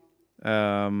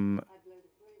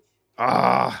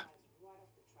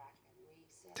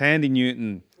 Tandy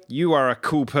Newton, you are a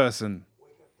cool person.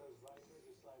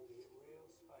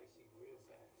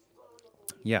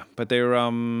 Yeah, but they're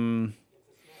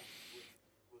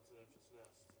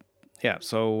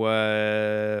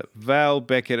so Val,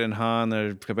 Beckett, and Han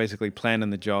are basically planning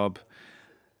the job.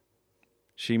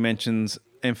 She mentions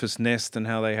Enfys Nest and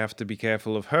how they have to be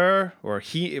careful of her, or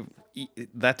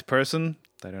that person.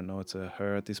 I don't know, it's a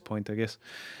her at this point, I guess.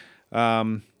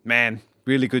 Man,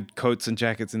 really good coats and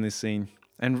jackets in this scene.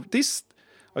 And this,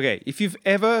 okay, if you've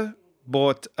ever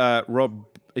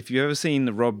seen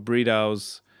Rob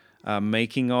Bridow's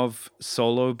making of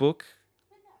Solo book,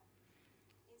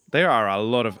 there are a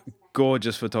lot of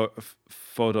gorgeous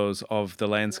photos of the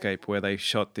landscape where they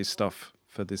shot this stuff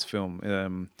for this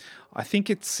film. I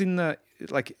think it's in the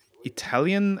like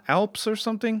Italian Alps or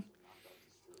something.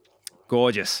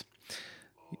 Gorgeous.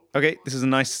 Okay, this is a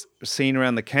nice scene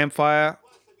around the campfire.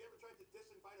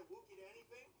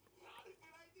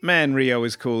 Man, Rio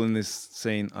is cool in this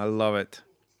scene. I love it.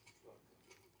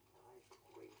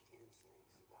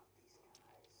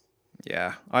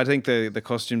 Yeah, I think the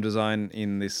costume design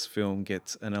in this film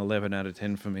gets an 11 out of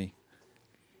 10 for me.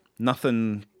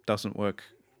 Nothing doesn't work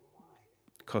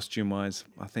costume-wise.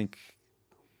 I think,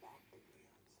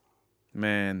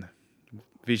 man,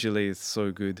 visually it's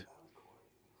so good.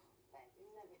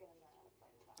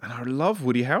 And I love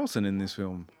Woody Harrelson in this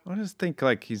film. I just think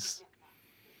like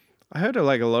I heard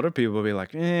like a lot of people be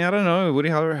like, I don't know, Woody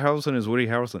Harrelson is Woody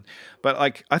Harrelson. But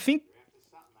like, I think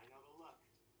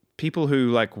people who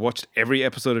like watched every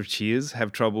episode of Cheers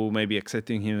have trouble maybe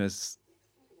accepting him as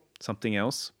something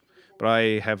else. But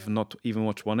I have not even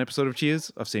watched one episode of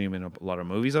Cheers. I've seen him in a lot of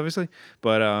movies, obviously.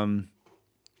 But I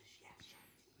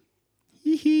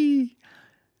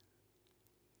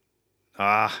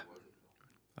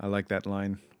like that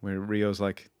line where Rio's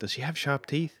like, does she have sharp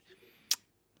teeth?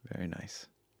 Very nice.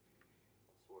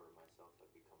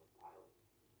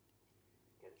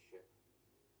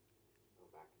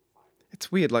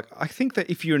 It's weird. Like, I think that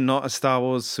if you're not a Star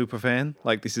Wars super fan,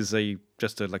 like this is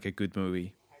just a good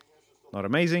movie. Not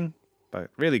amazing, but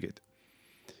really good.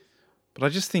 But I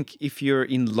just think if you're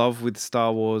in love with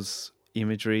Star Wars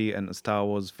imagery and a Star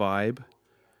Wars vibe,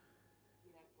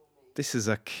 this is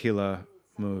a killer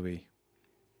movie.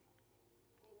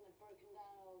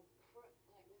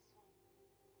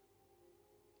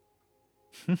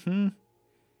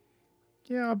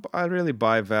 Yeah, I really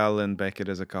buy Val and Beckett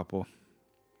as a couple.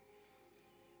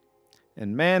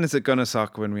 And man, is it gonna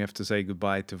suck when we have to say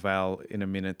goodbye to Val in a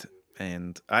minute.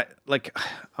 And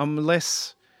I'm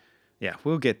less. Yeah,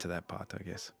 we'll get to that part, I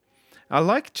guess. I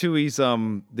like Chewie's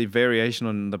the variation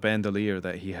on the bandolier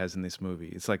that he has in this movie.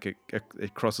 It's like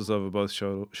it crosses over both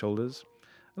shoulders.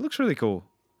 It looks really cool.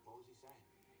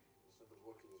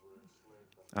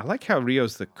 I like how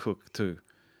Rio's the cook too.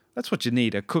 That's what you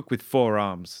need, a cook with 4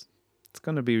 arms. It's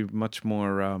going to be much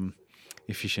more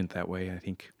efficient that way, I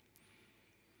think.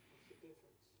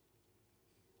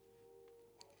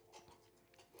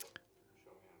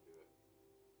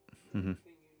 Mm-hmm.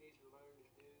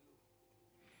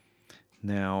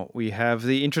 Now we have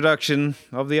the introduction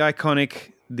of the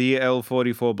iconic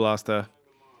DL-44 blaster.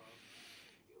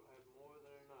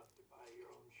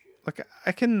 Like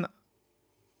I can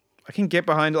get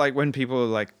behind like when people are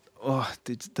like, "Oh,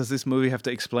 does this movie have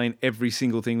to explain every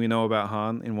single thing we know about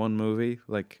Han in one movie?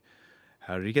 Like,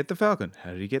 how did he get the Falcon?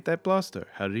 How did he get that blaster?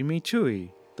 How did he meet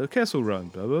Chewie? The Kessel Run,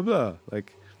 blah blah blah."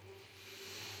 Like,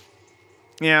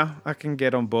 yeah, I can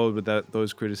get on board with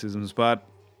those criticisms, but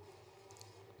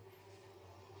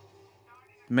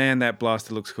man, that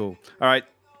blaster looks cool. All right,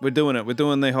 we're doing it. We're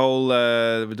doing the whole.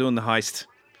 We're doing the heist.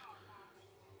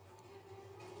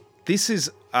 This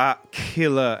is a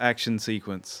killer action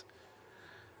sequence.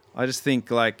 I just think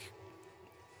like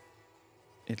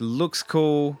it looks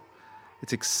cool.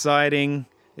 It's exciting.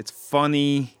 It's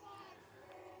funny.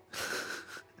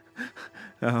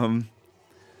 The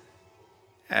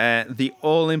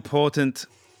all-important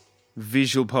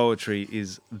visual poetry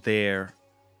is there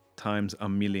times a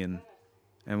million.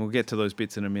 And we'll get to those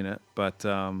bits in a minute. But,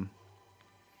 yeah.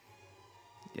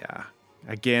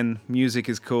 Again, music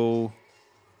is cool.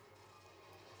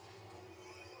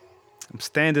 I'm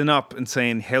standing up and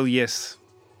saying hell yes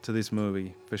to this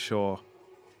movie, for sure.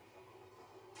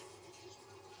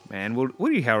 Man,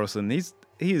 Woody Harrelson,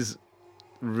 he is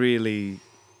really...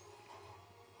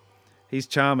 He's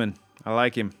charming. I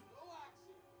like him.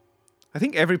 I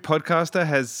think every podcaster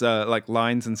has like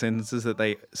lines and sentences that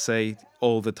they say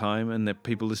all the time, and that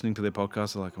people listening to their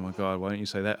podcast are like, "Oh my god, why don't you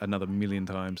say that another million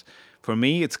times?" For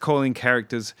me, it's calling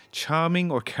characters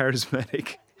charming or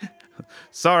charismatic.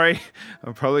 Sorry,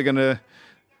 I'm probably gonna.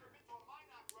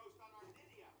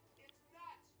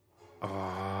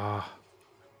 I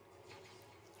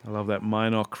love that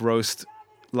Minoc roast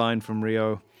line from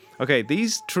Rio. Okay,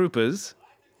 these troopers.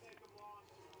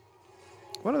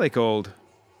 What are they called?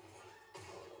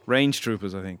 Range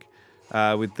troopers, I think,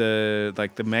 with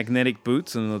the magnetic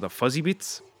boots and the fuzzy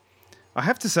bits. I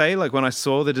have to say, like when I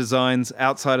saw the designs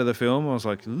outside of the film, I was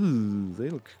like, "Ooh,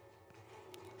 they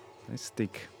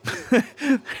stick."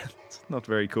 It's not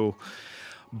very cool.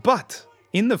 But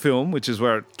in the film, which is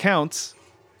where it counts,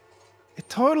 it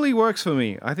totally works for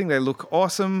me. I think they look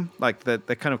awesome. Like the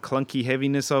kind of clunky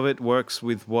heaviness of it works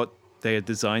with what they are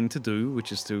designed to do,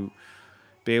 which is to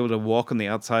be able to walk on the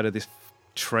outside of this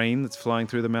train that's flying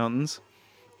through the mountains.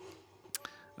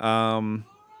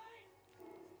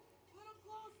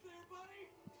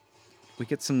 We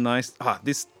get some nice...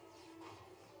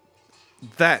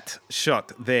 that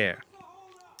shot there,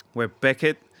 where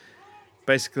Beckett,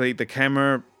 basically the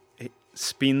camera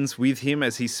spins with him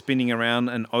as he's spinning around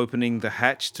and opening the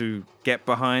hatch to get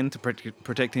behind to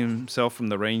protect himself from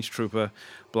the range trooper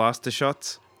blaster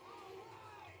shots.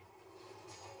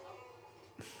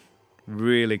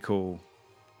 Really cool.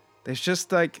 There's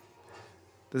just like,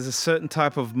 there's a certain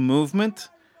type of movement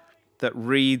that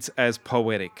reads as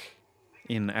poetic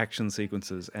in action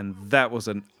sequences, and that was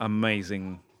an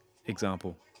amazing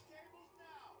example.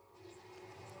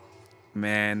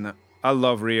 Man, I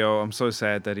love Rio. I'm so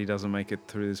sad that he doesn't make it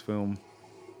through this film.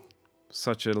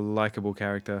 Such a likable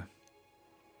character.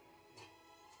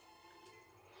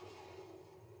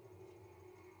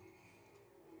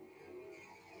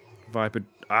 Viper.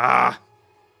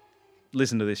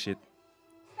 Listen to this shit.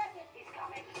 Damn it!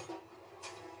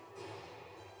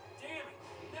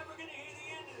 Never gonna hear the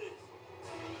end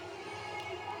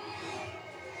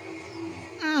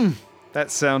of this. That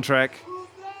soundtrack. Who's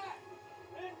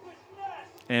that?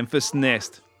 Enfys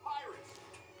Nest. Pirates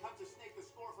have to snake the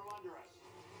score from under us.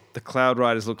 The Cloud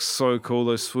Riders look so cool.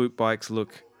 Those swoop bikes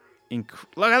look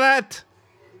look at that!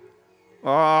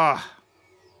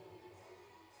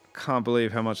 Can't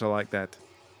believe how much I like that.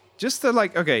 Just the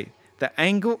the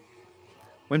angle.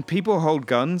 When people hold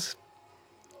guns,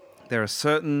 there are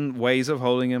certain ways of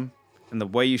holding them, and the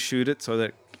way you shoot it so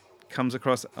that it comes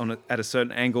across at a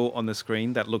certain angle on the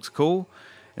screen that looks cool.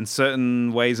 and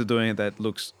certain ways of doing it that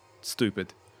looks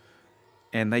stupid.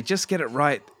 And they just get it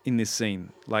right in this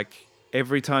scene. Like,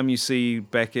 every time you see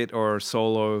Beckett or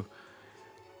Solo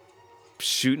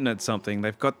shooting at something,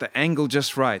 they've got the angle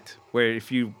just right. Where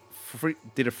if you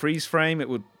did a freeze frame, it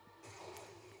would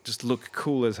just look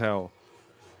cool as hell.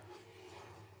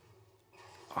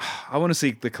 I want to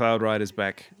see the Cloud Riders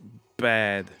back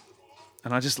bad.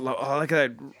 And I just love, look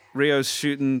at that. Rio's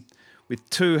shooting with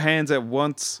 2 hands at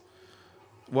once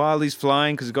while he's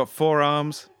flying because he's got 4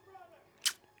 arms.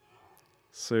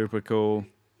 Super cool.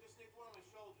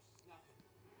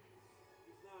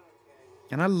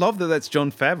 And I love that that's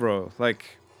Jon Favreau.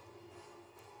 Like,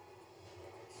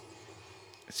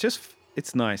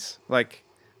 it's nice. Like,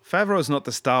 Favreau's not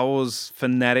the Star Wars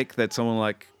fanatic that someone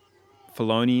like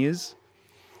Filoni is.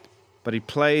 But he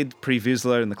played Pre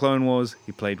Vizsla in the Clone Wars.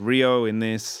 He played Rio in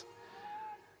this.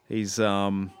 He's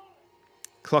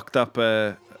clocked up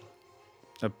a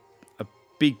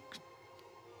big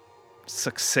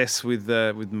success with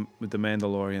the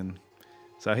Mandalorian.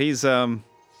 So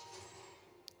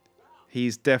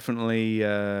he's definitely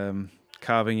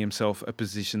carving himself a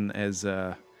position as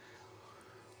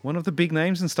one of the big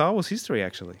names in Star Wars history,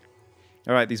 actually.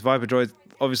 All right, these Viper droids,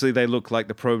 obviously they look like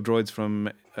the probe droids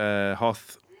from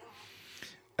Hoth.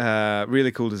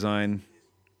 Really cool design.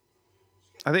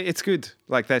 I think it's good,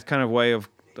 like that kind of way of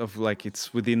like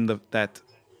it's within that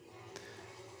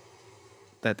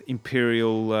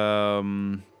Imperial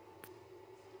kind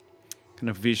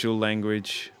of visual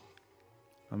language.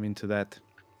 I'm into that.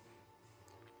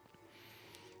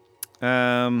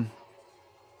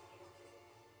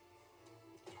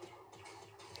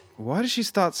 Why does she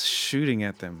start shooting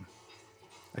at them?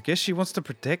 I guess she wants to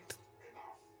protect.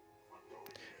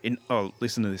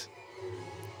 Listen to this.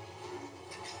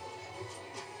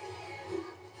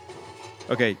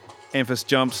 Okay, Emphas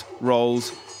jumps,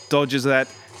 rolls, dodges that,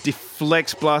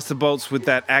 deflects blaster bolts with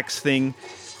that axe thing,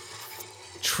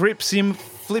 trips him,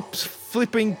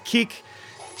 flipping kick,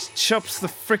 chops the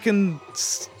frickin'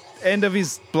 end of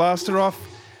his blaster off,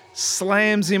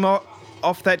 slams him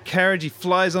off that carriage. He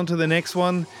flies onto the next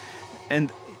one,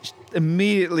 and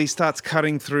immediately starts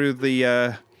cutting through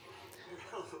the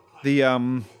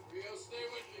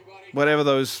whatever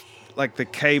those, like the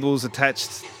cables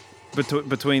attached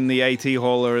between the AT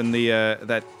hauler and the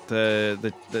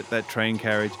that train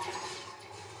carriage.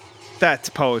 That's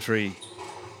poetry.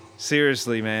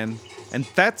 Seriously, man. And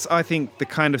that's, I think, the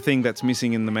kind of thing that's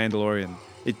missing in The Mandalorian.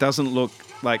 It doesn't look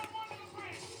like...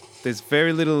 There's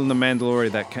very little in The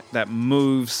Mandalorian that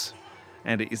moves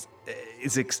and is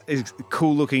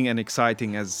cool looking and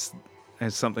exciting as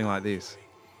something like this.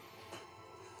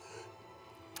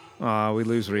 We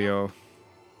lose Rio.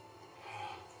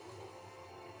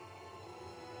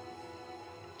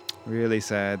 Really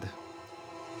sad.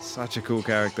 Such a cool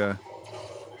character.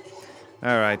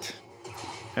 All right,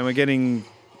 and we're getting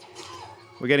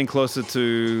closer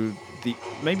to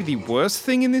maybe the worst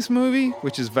thing in this movie,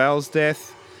 which is Val's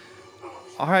death.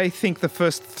 I think the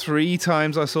first 3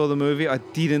 times I saw the movie, I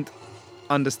didn't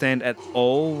understand at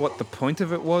all what the point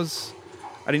of it was.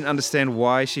 I didn't understand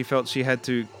why she felt she had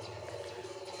to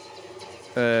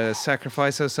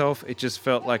sacrifice herself. It just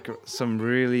felt like some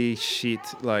really shit,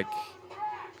 like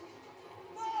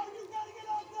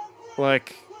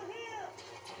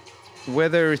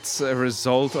whether it's a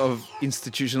result of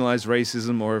institutionalized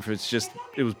racism or if it's just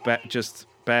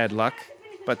bad luck.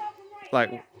 But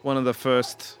like one of the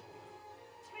first,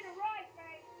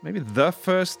 maybe the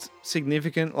first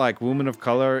significant like woman of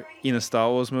color in a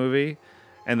Star Wars movie,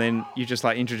 and then you just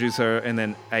like introduce her, and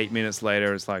then 8 minutes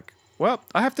later it's like, well,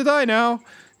 I have to die now,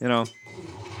 you know.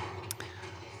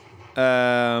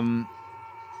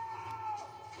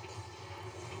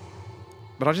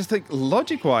 But I just think,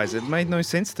 logic-wise, it made no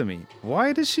sense to me.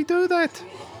 Why does she do that?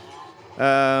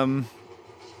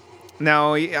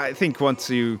 Now, I think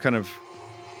once I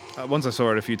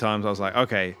saw it a few times, I was like,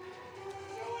 okay,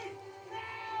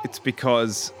 it's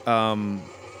because,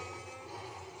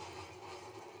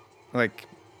 like,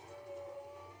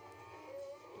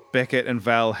 Beckett and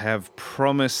Val have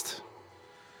promised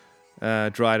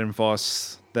Dryden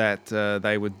Voss that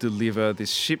they would deliver this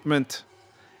shipment.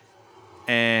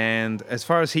 And as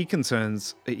far as he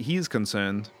is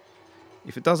concerned,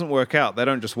 if it doesn't work out, they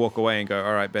don't just walk away and go,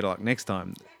 all right, better luck next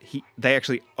time. They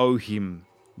actually owe him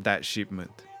that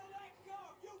shipment.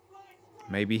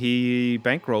 Maybe he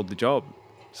bankrolled the job,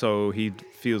 so he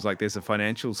feels like there's a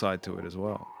financial side to it as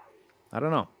well. I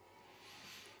don't know.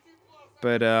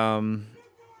 But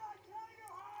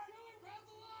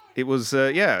it was,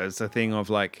 it's a thing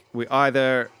of like, we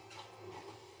either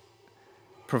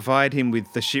provide him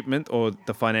with the shipment or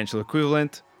the financial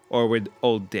equivalent, or we're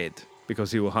all dead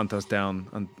because he will hunt us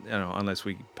down, unless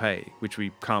we pay, which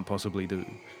we can't possibly do.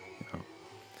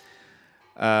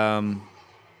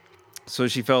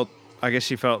 So I guess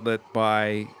she felt that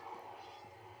by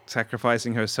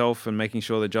sacrificing herself and making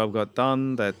sure the job got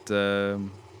done, that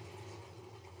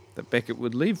Beckett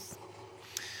would leave.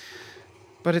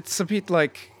 But it's a bit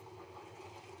like,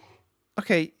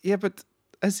 okay, yeah, but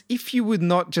as if you would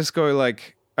not just go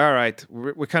like, all right,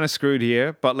 we're kind of screwed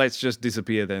here, but let's just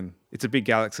disappear then. It's a big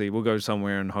galaxy. We'll go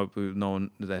somewhere and hope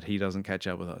that he doesn't catch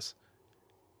up with us.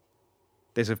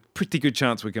 There's a pretty good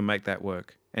chance we can make that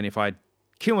work. And if I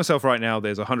kill myself right now,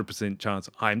 there's a 100% chance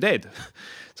I'm dead.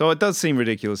 So it does seem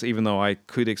ridiculous, even though I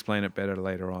could explain it better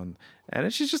later on.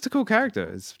 And she's just a cool character.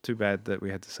 It's too bad that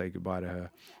we had to say goodbye to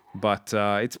her. But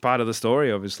it's part of the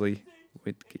story, obviously.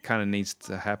 It kind of needs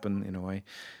to happen in a way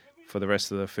for the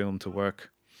rest of the film to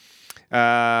work.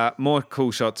 More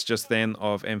cool shots just then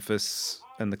of Emphas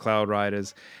and the Cloud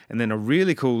Riders, and then a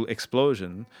really cool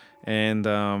explosion. And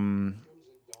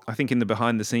I think in the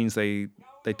behind the scenes they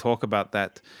talk about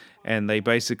that, and they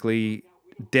basically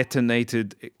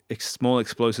detonated small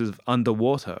explosives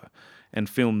underwater and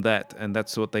filmed that, and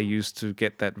that's what they used to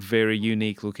get that very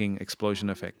unique looking explosion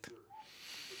effect.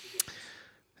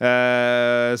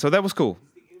 So that was cool.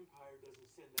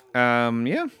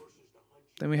 Yeah.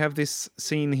 Then we have this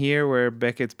scene here where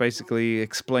Beckett's basically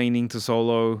explaining to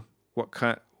Solo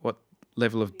what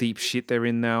level of deep shit they're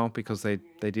in now, because they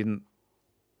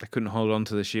couldn't hold on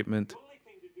to the shipment.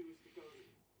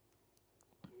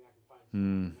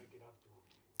 I'm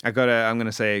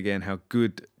gonna say again how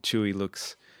good Chewie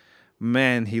looks.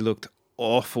 Man, he looked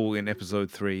awful in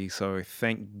Episode 3. So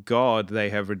thank God they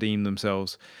have redeemed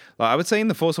themselves. Like, I would say in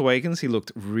The Force Awakens he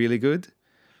looked really good,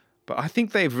 but I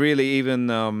think they've really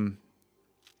even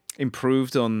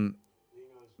improved on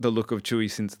the look of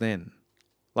Chewie since then.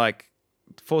 Like,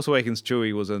 Force Awakens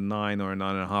Chewie was a 9 or a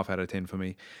 9.5 out of 10 for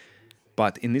me.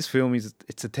 But in this film,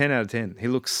 it's a 10 out of 10. He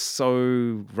looks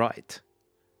so right.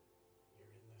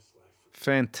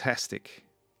 Fantastic.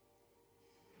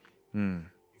 All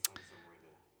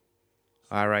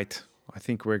right. I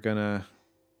think we're going to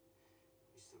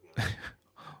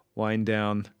wind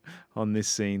down on this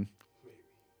scene.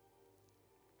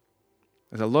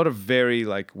 There's a lot of very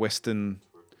like Western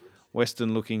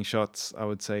looking shots, I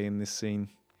would say, in this scene.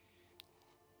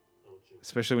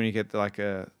 Especially when you get like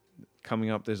coming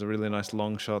up, there's a really nice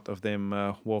long shot of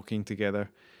them walking together.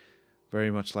 Very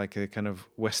much like a kind of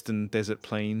Western desert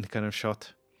plain kind of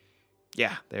shot.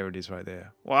 Yeah, there it is right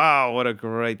there. Wow, what a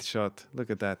great shot.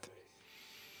 Look at that.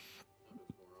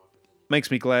 Makes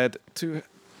me glad to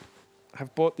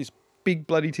have bought this big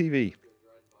bloody TV.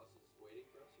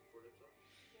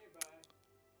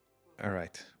 All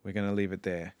right, we're going to leave it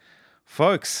there.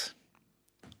 Folks,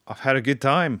 I've had a good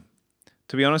time.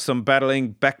 To be honest, I'm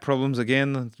battling back problems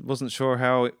again. I wasn't sure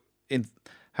how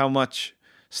much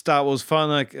Star Wars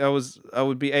fun I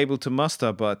would be able to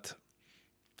muster, but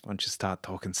once you start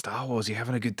talking Star Wars, you're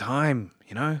having a good time,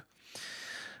 you know?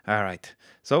 All right.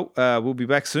 So we'll be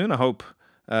back soon, I hope.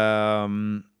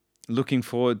 Looking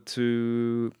forward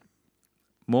to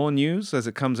more news as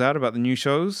it comes out about the new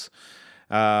shows.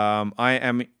 I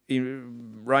am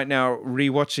right now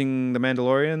rewatching The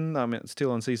Mandalorian. I'm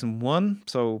still on season 1,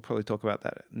 so we'll probably talk about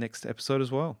that next episode as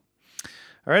well.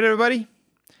 All right, everybody.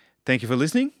 Thank you for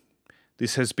listening.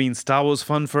 This has been Star Wars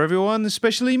fun for everyone,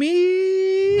 especially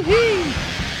me.